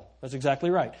the Bible. That's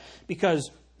exactly right. Because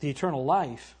the eternal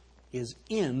life is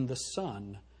in the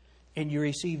Son, and you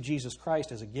receive Jesus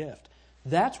Christ as a gift.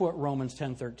 That's what Romans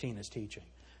 10:13 is teaching.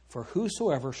 For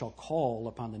whosoever shall call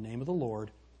upon the name of the Lord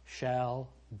shall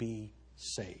be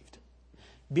saved.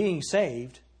 Being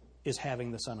saved is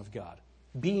having the Son of God.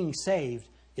 Being saved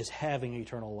is having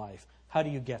eternal life. How do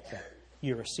you get that?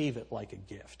 You receive it like a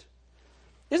gift.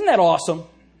 Isn't that awesome?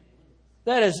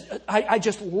 That is, I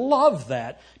just love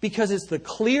that because it's the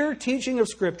clear teaching of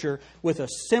Scripture with a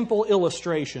simple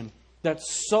illustration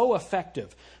that's so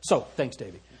effective. So, thanks,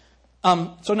 Davey.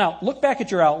 So now, look back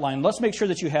at your outline. Let's make sure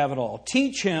that you have it all.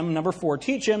 Teach him, number 4,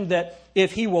 teach him that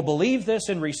if he will believe this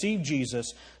and receive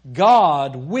Jesus,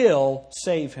 God will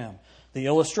save him. The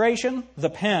illustration, the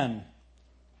pen.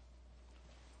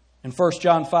 In 1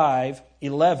 John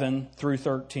 5:11 through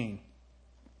 13.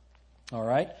 All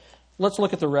right? Let's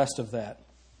look at the rest of that.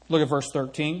 Look at verse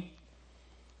 13.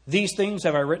 These things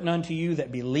have I written unto you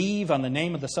that believe on the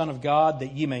name of the Son of God,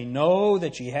 that ye may know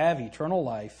that ye have eternal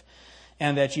life,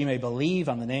 and that ye may believe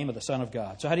on the name of the Son of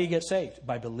God. So how do you get saved?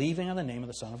 By believing on the name of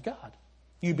the Son of God.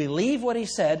 You believe what he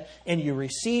said, and you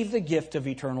receive the gift of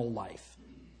eternal life.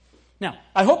 Now,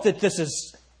 I hope that this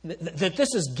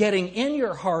is getting in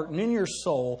your heart and in your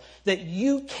soul, that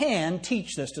you can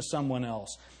teach this to someone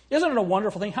else. Isn't it a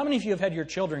wonderful thing? How many of you have had your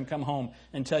children come home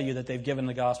and tell you that they've given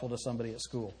the gospel to somebody at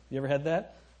school? You ever had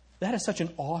that? That is such an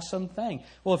awesome thing.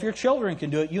 Well, if your children can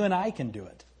do it, you and I can do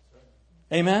it.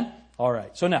 Amen? All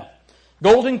right. So now,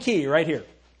 golden key right here.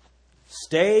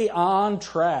 Stay on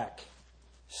track.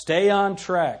 Stay on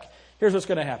track. Here's what's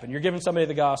going to happen. You're giving somebody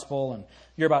the gospel, and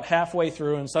you're about halfway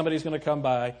through, and somebody's going to come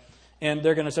by, and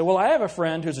they're going to say, well, I have a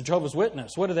friend who's a Jehovah's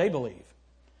Witness. What do they believe?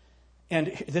 And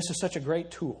this is such a great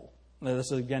tool. Now,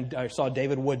 this is, again, I saw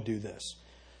David Wood do this.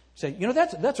 Say,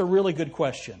 that's a really good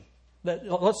question.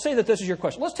 Let's say that this is your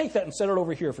question. Let's take that and set it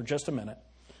over here for just a minute.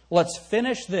 Let's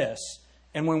finish this,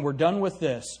 and when we're done with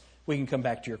this, we can come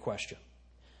back to your question.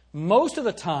 Most of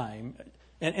the time,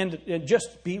 and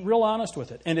just be real honest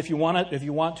with it. And if you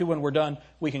want to, when we're done,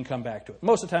 we can come back to it.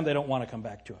 Most of the time, they don't want to come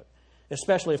back to it,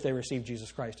 especially if they receive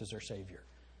Jesus Christ as their Savior.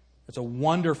 It's a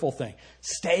wonderful thing.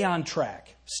 Stay on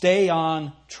track. Stay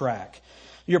on track.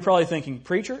 You're probably thinking,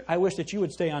 preacher, I wish that you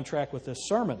would stay on track with this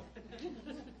sermon.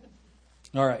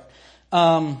 All right.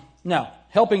 Now,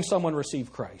 helping someone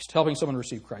receive Christ. Helping someone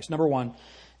receive Christ. Number 1,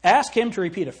 ask him to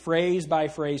repeat a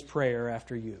phrase-by-phrase prayer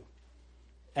after you.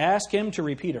 Ask him to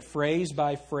repeat a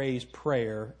phrase-by-phrase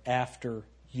prayer after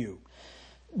you.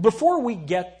 Before we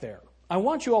get there, I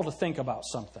want you all to think about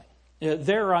something.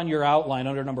 There on your outline,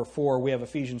 under number 4, we have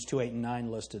Ephesians 2:8 and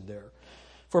 9 listed there.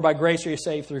 For by grace are you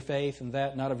saved through faith, and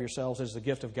that not of yourselves is the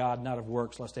gift of God, not of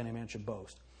works, lest any man should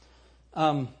boast.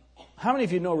 How many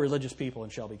of you know religious people in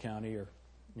Shelby County or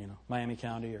Miami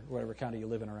County or whatever county you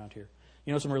live in around here?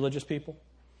 You know some religious people?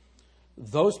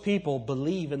 Those people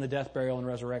believe in the death, burial, and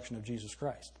resurrection of Jesus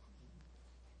Christ.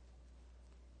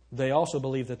 They also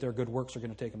believe that their good works are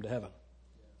going to take them to heaven.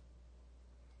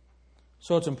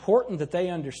 So it's important that they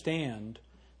understand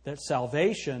that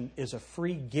salvation is a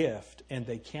free gift and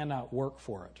they cannot work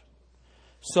for it.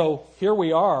 So here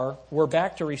we are. We're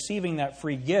back to receiving that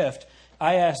free gift.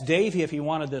 I asked Davey if he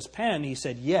wanted this pen. He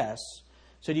said yes.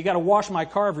 He said, you got to wash my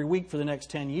car every week for the next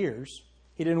 10 years.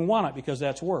 He didn't want it because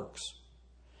that's works.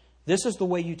 This is the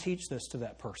way you teach this to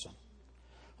that person.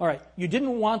 All right, you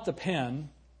didn't want the pen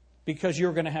because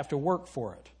you're going to have to work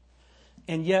for it.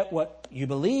 And yet what you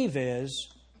believe is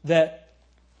that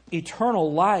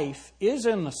eternal life is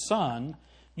in the Son.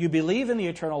 You believe in the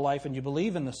eternal life and you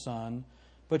believe in the Son,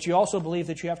 but you also believe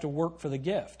that you have to work for the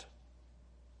gift.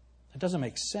 It doesn't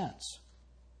make sense.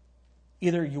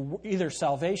 Either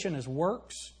salvation is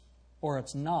works or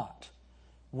it's not.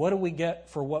 What do we get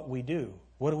for what we do?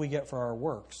 What do we get for our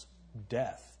works?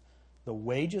 Death. The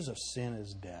wages of sin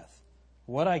is death.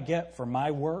 What I get for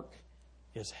my work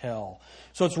is hell.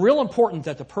 So it's real important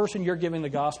that the person you're giving the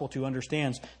gospel to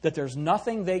understands that there's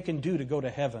nothing they can do to go to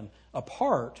heaven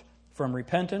apart from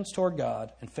repentance toward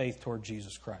God and faith toward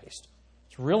Jesus Christ.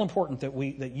 It's real important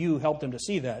that you help them to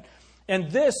see that.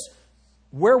 And this,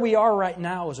 where we are right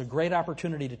now, is a great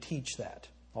opportunity to teach that.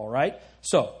 All right?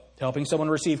 So, helping someone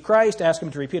receive Christ, ask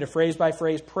them to repeat a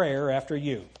phrase-by-phrase prayer after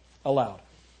you, aloud.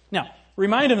 Now,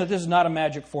 remind them that this is not a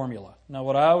magic formula. Now,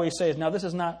 what I always say is, now this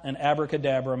is not an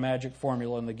abracadabra magic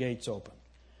formula and the gates open.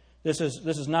 This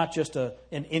is not just an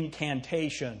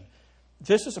incantation.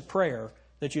 This is a prayer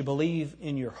that you believe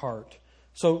in your heart.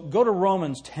 So go to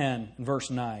Romans 10, verse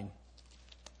 9.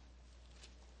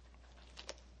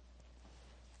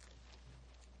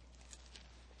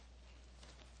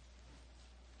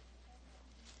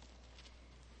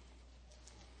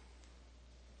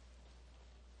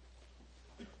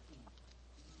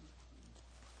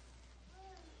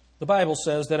 The Bible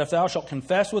says that if thou shalt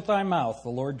confess with thy mouth the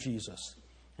Lord Jesus,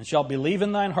 and shalt believe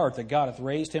in thine heart that God hath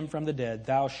raised him from the dead,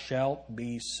 thou shalt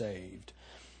be saved.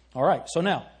 All right, so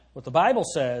now, what the Bible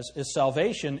says is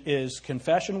salvation is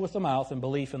confession with the mouth and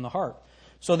belief in the heart.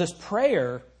 So this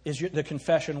prayer is the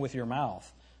confession with your mouth.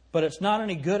 But it's not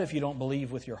any good if you don't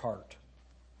believe with your heart.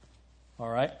 All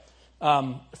right?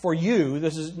 For you,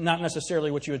 this is not necessarily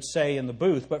what you would say in the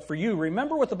booth, but for you,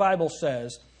 remember what the Bible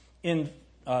says in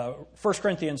 1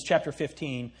 Corinthians chapter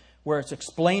 15, where it's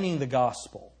explaining the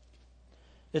gospel.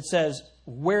 It says,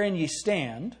 wherein ye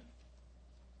stand,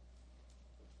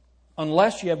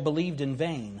 unless ye have believed in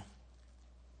vain.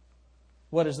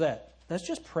 What is that? That's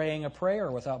just praying a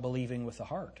prayer without believing with the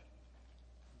heart.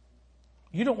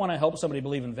 You don't want to help somebody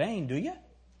believe in vain, do you?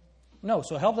 No,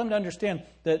 so help them to understand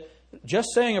that just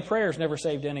saying a prayer has never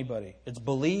saved anybody. It's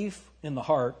belief in the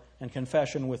heart and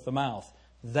confession with the mouth.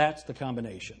 That's the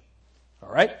combination.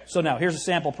 All right? So now, here's a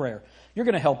sample prayer. You're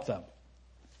going to help them.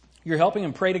 You're helping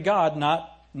them pray to God,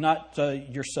 not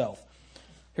yourself.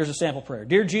 Here's a sample prayer.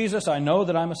 Dear Jesus, I know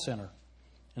that I'm a sinner,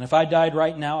 and if I died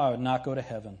right now, I would not go to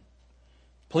heaven.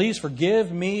 Please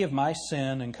forgive me of my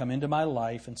sin and come into my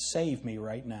life and save me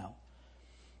right now.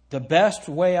 The best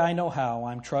way I know how,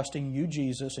 I'm trusting you,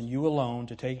 Jesus, and you alone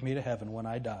to take me to heaven when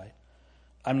I die.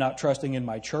 I'm not trusting in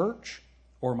my church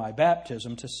or my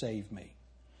baptism to save me.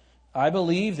 I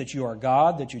believe that you are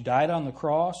God, that you died on the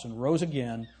cross and rose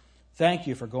again. Thank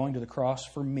you for going to the cross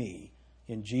for me.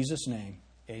 In Jesus' name,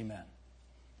 amen.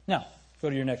 Now, go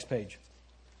to your next page.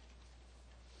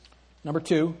 Number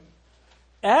 2,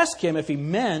 ask him if he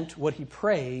meant what he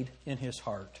prayed in his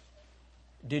heart.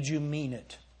 Did you mean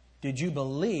it? Did you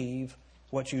believe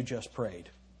what you just prayed?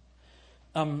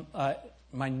 My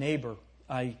neighbor,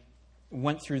 I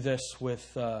went through this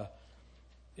with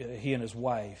he and his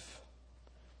wife.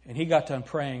 And he got done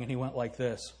praying, and he went like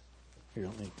this. Here,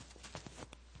 let me.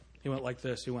 He went like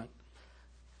this. He went,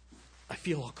 I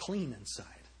feel all clean inside.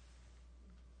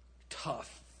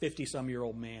 Tough,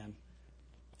 50-some-year-old man.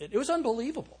 It was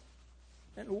unbelievable.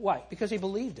 And why? Because he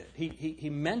believed it. He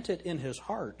meant it in his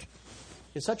heart.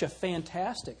 It's such a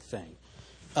fantastic thing.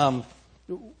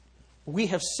 We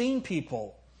have seen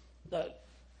people.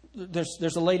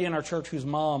 There's a lady in our church whose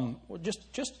mom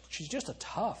she's just a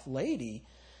tough lady,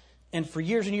 and for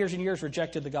years and years and years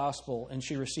rejected the gospel, and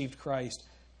she received Christ,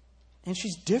 and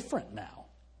she's different now.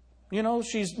 You know,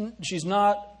 she's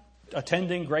not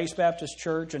attending Grace Baptist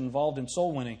Church and involved in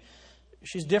soul winning.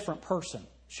 She's a different person.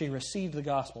 She received the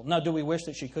gospel. Now, do we wish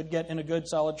that she could get in a good,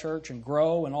 solid church and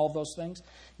grow and all those things?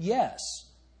 Yes.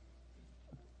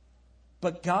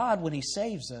 But God, when He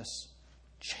saves us,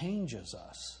 changes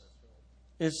us.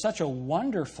 It's such a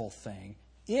wonderful thing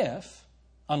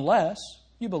unless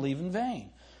you believe in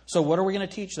vain. So what are we going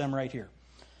to teach them right here?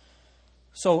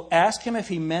 So ask him if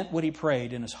he meant what he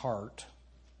prayed in his heart.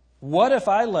 What if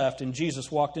I left and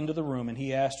Jesus walked into the room and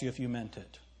he asked you if you meant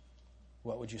it?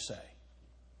 What would you say?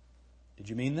 Did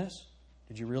you mean this?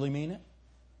 Did you really mean it?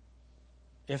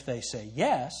 If they say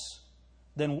yes,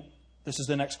 then this is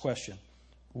the next question.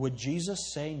 Would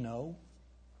Jesus say no?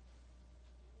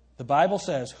 The Bible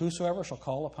says, whosoever shall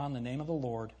call upon the name of the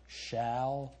Lord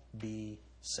shall be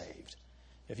saved.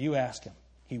 If you ask him,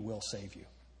 he will save you.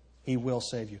 He will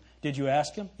save you. Did you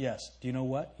ask him? Yes. Do you know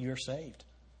what? You're saved.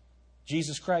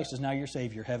 Jesus Christ is now your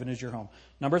Savior. Heaven is your home.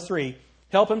 Number 3,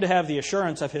 help him to have the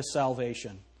assurance of his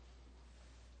salvation.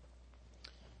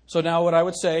 So now what I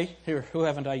would say, here, who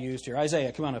haven't I used here?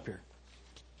 Isaiah, come on up here.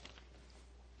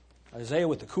 Isaiah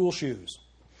with the cool shoes.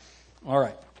 All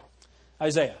right.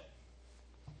 Isaiah.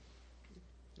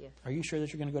 Yeah. Are you sure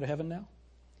that you're going to go to heaven now?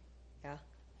 Yeah.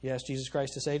 You asked Jesus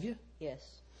Christ to save you? Yes.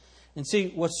 And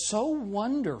see, what's so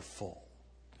wonderful,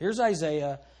 here's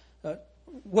Isaiah.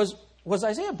 Was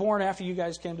Isaiah born after you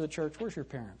guys came to the church? Where's your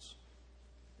parents?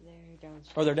 They're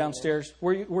downstairs. Oh, they're downstairs.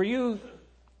 Were you,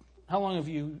 how old are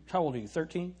you,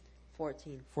 13?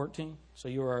 14. 14? So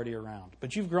you were already around.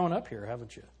 But you've grown up here,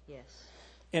 haven't you? Yes.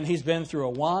 And he's been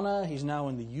through Awana. He's now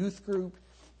in the youth group.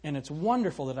 And it's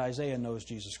wonderful that Isaiah knows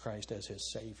Jesus Christ as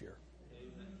his Savior.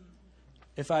 Amen.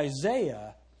 If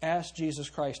Isaiah asked Jesus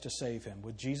Christ to save him,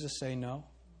 would Jesus say no?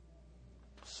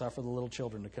 Suffer the little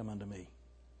children to come unto me.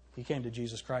 He came to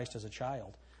Jesus Christ as a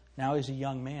child. Now he's a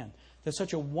young man. That's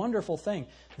such a wonderful thing.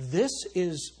 This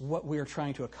is what we are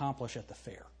trying to accomplish at the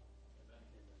fair.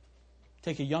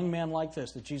 Take a young man like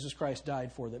this that Jesus Christ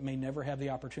died for that may never have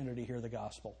the opportunity to hear the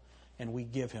gospel, and we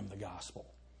give him the gospel.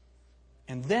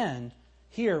 And then,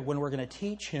 here, when we're going to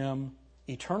teach him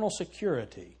eternal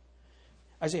security,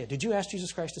 Isaiah, did you ask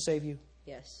Jesus Christ to save you?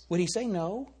 Yes. Would he say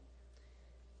no?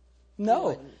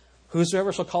 No.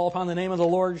 Whosoever shall call upon the name of the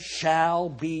Lord shall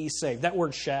be saved. That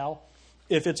word shall,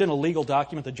 if it's in a legal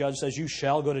document, the judge says you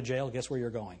shall go to jail, guess where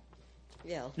you're going?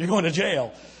 Yeah. You're going to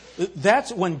jail.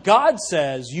 That's when God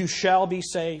says you shall be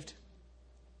saved.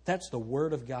 That's the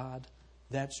Word of God.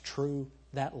 That's true.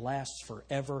 That lasts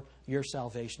forever. Your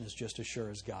salvation is just as sure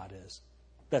as God is.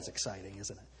 That's exciting,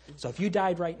 isn't it? So if you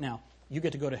died right now, you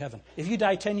get to go to heaven. If you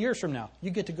die 10 years from now,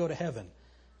 you get to go to heaven.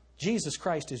 Jesus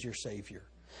Christ is your Savior.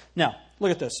 Now,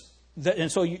 look at this.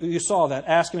 And so you saw that.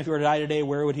 Ask him if he were to die today,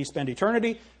 where would he spend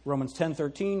eternity? Romans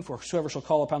 10:13, for whosoever shall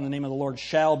call upon the name of the Lord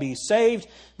shall be saved.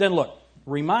 Then look,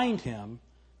 remind him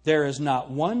there is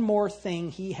not one more thing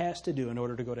he has to do in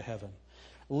order to go to heaven.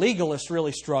 Legalists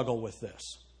really struggle with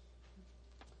this.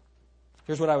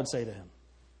 Here's what I would say to him.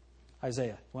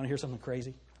 Isaiah, you want to hear something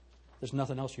crazy? There's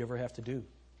nothing else you ever have to do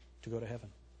to go to heaven.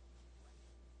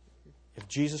 If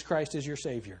Jesus Christ is your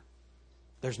Savior,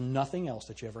 there's nothing else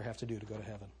that you ever have to do to go to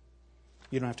heaven.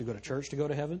 You don't have to go to church to go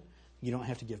to heaven. You don't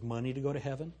have to give money to go to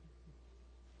heaven.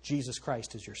 Jesus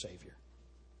Christ is your Savior.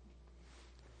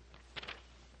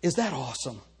 Is that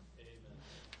awesome? Amen.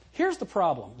 Here's the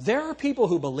problem. There are people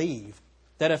who believe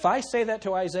that if I say that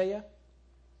to Isaiah,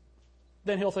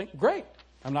 then he'll think, great,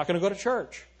 I'm not going to go to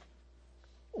church.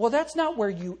 Well, that's not where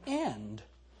you end.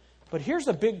 But here's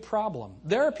the big problem.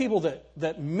 There are people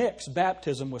that mix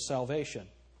baptism with salvation.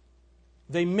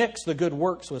 They mix the good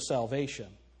works with salvation.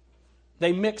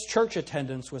 They mix church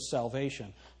attendance with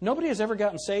salvation. Nobody has ever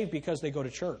gotten saved because they go to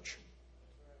church.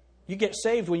 You get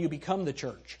saved when you become the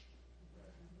church.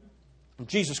 And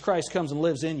Jesus Christ comes and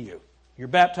lives in you. You're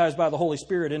baptized by the Holy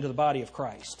Spirit into the body of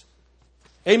Christ.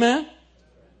 Amen?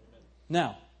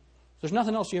 Now, there's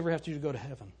nothing else you ever have to do to go to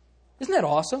heaven. Isn't that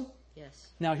awesome? Yes.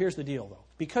 Now, here's the deal, though.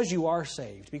 Because you are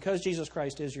saved, because Jesus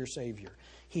Christ is your Savior,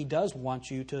 He does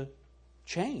want you to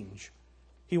change.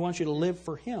 He wants you to live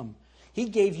for Him. He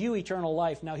gave you eternal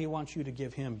life. Now He wants you to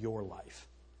give Him your life.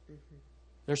 Mm-hmm.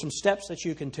 There's some steps that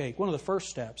you can take. One of the first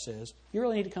steps is you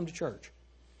really need to come to church.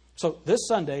 So this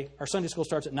Sunday, our Sunday school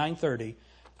starts at 9:30.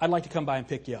 I'd like to come by and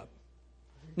pick you up.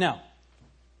 Now,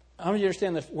 I want you to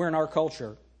understand that we're in our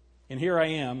culture, and here I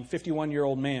am,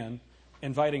 51-year-old man,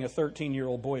 inviting a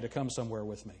 13-year-old boy to come somewhere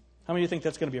with me. How many of you think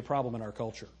that's going to be a problem in our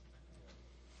culture?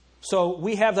 So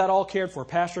we have that all cared for.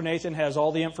 Pastor Nathan has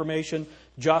all the information.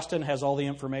 Justin has all the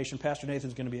information. Pastor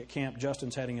Nathan's going to be at camp.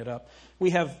 Justin's heading it up.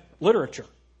 We have literature.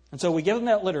 And so we give them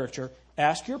that literature.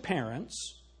 Ask your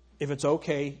parents if it's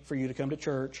okay for you to come to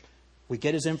church. We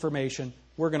get his information.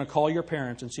 We're going to call your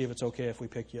parents and see if it's okay if we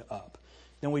pick you up.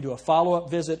 Then we do a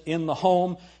follow-up visit in the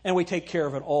home, and we take care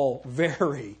of it all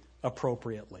very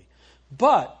appropriately.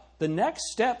 But the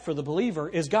next step for the believer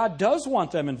is God does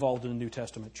want them involved in a New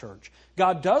Testament church.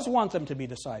 God does want them to be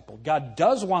discipled. God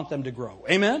does want them to grow.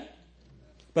 Amen?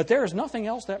 But there is nothing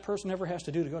else that person ever has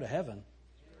to do to go to heaven.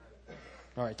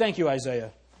 All right. Thank you,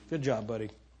 Isaiah. Good job, buddy.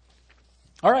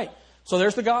 All right. So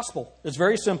there's the gospel. It's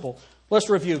very simple. Let's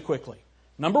review quickly.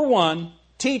 Number one,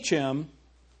 teach him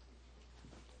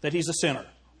that he's a sinner.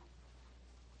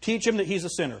 Teach him that he's a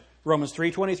sinner. Romans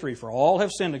 3:23, for all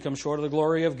have sinned and come short of the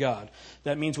glory of God.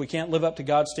 That means we can't live up to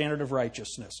God's standard of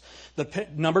righteousness.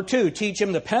 Number two, teach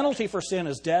him the penalty for sin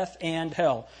is death and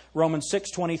hell. Romans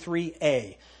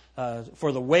 6:23a.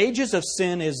 For the wages of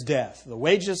sin is death. The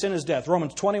wages of sin is death.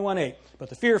 Romans 21:8. But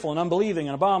the fearful and unbelieving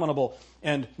and abominable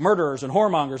and murderers and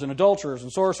whoremongers and adulterers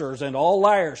and sorcerers and all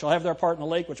liars shall have their part in the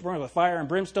lake which burns with fire and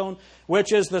brimstone,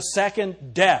 which is the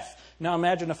second death. Now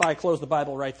imagine if I closed the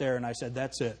Bible right there and I said,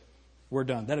 that's it. We're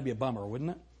done. That'd be a bummer, wouldn't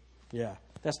it? Yeah.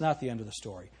 That's not the end of the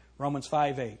story. Romans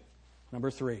 5:8.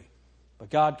 Number 3. But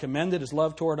God commended His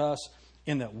love toward us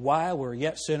in that while we're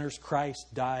yet sinners, Christ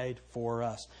died for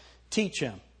us. Teach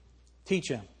him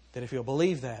that if he'll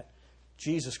believe that,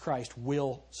 Jesus Christ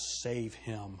will save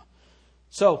him.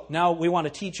 So now we want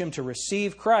to teach him to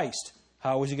receive Christ.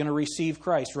 How is he going to receive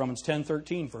Christ? Romans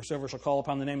 10:13, for whosoever shall call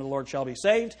upon the name of the Lord shall be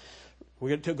saved. We're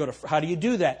going to go to, how do you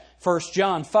do that? 1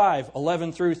 John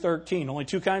 5:11 through 13. Only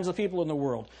two kinds of people in the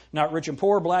world. Not rich and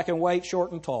poor, black and white,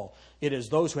 short and tall. It is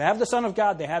those who have the Son of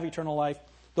God, they have eternal life.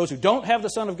 Those who don't have the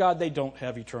Son of God, they don't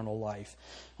have eternal life.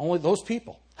 Only those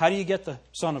people. How do you get the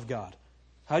Son of God?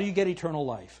 How do you get eternal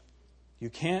life? You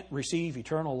can't receive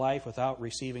eternal life without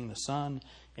receiving the Son,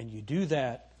 and you do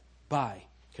that by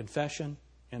confession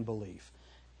and belief.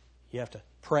 You have to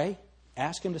pray,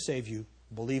 ask him to save you,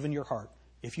 believe in your heart.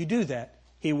 If you do that,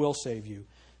 he will save you.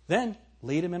 Then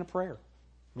lead him in a prayer.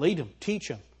 Lead him, teach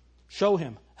him, show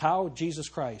him how Jesus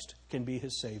Christ can be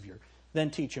his Savior. Then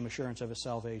teach him assurance of his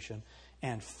salvation.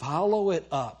 And follow it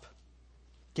up.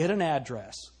 Get an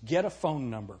address. Get a phone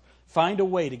number. Find a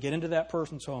way to get into that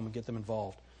person's home and get them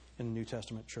involved in the New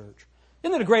Testament church.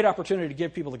 Isn't it a great opportunity to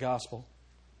give people the gospel?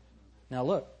 Now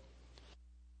look.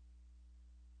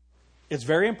 It's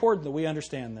very important that we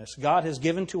understand this. God has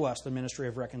given to us the ministry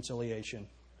of reconciliation.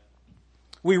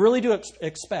 We really do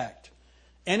expect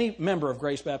any member of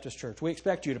Grace Baptist Church, we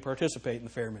expect you to participate in the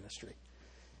fair ministry.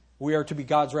 We are to be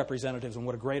God's representatives, and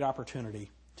what a great opportunity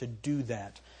to do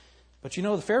that. But you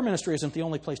know, the fair ministry isn't the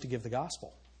only place to give the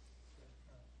gospel.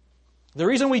 The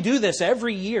reason we do this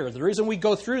every year, the reason we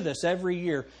go through this every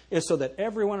year, is so that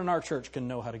everyone in our church can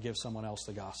know how to give someone else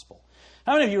the gospel.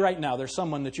 How many of you right now, there's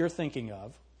someone that you're thinking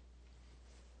of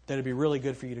that it'd be really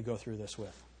good for you to go through this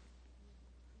with?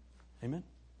 Amen?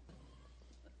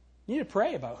 You need to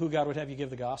pray about who God would have you give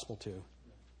the gospel to.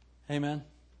 Amen?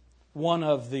 One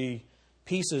of the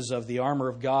pieces of the armor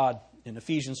of God in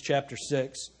Ephesians chapter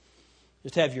 6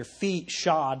 is to have your feet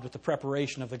shod with the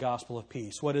preparation of the gospel of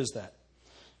peace. What is that?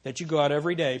 That you go out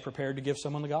every day prepared to give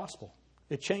someone the gospel.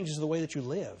 It changes the way that you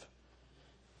live.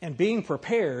 And being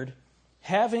prepared,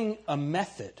 having a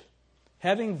method,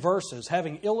 having verses,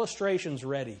 having illustrations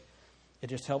ready, it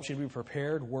just helps you to be a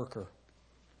prepared worker.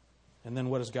 And then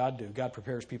what does God do? God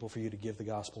prepares people for you to give the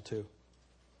gospel to.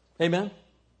 Amen?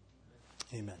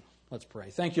 Amen. Let's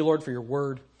pray. Thank you, Lord, for your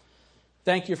word.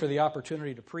 Thank you for the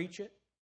opportunity to preach it.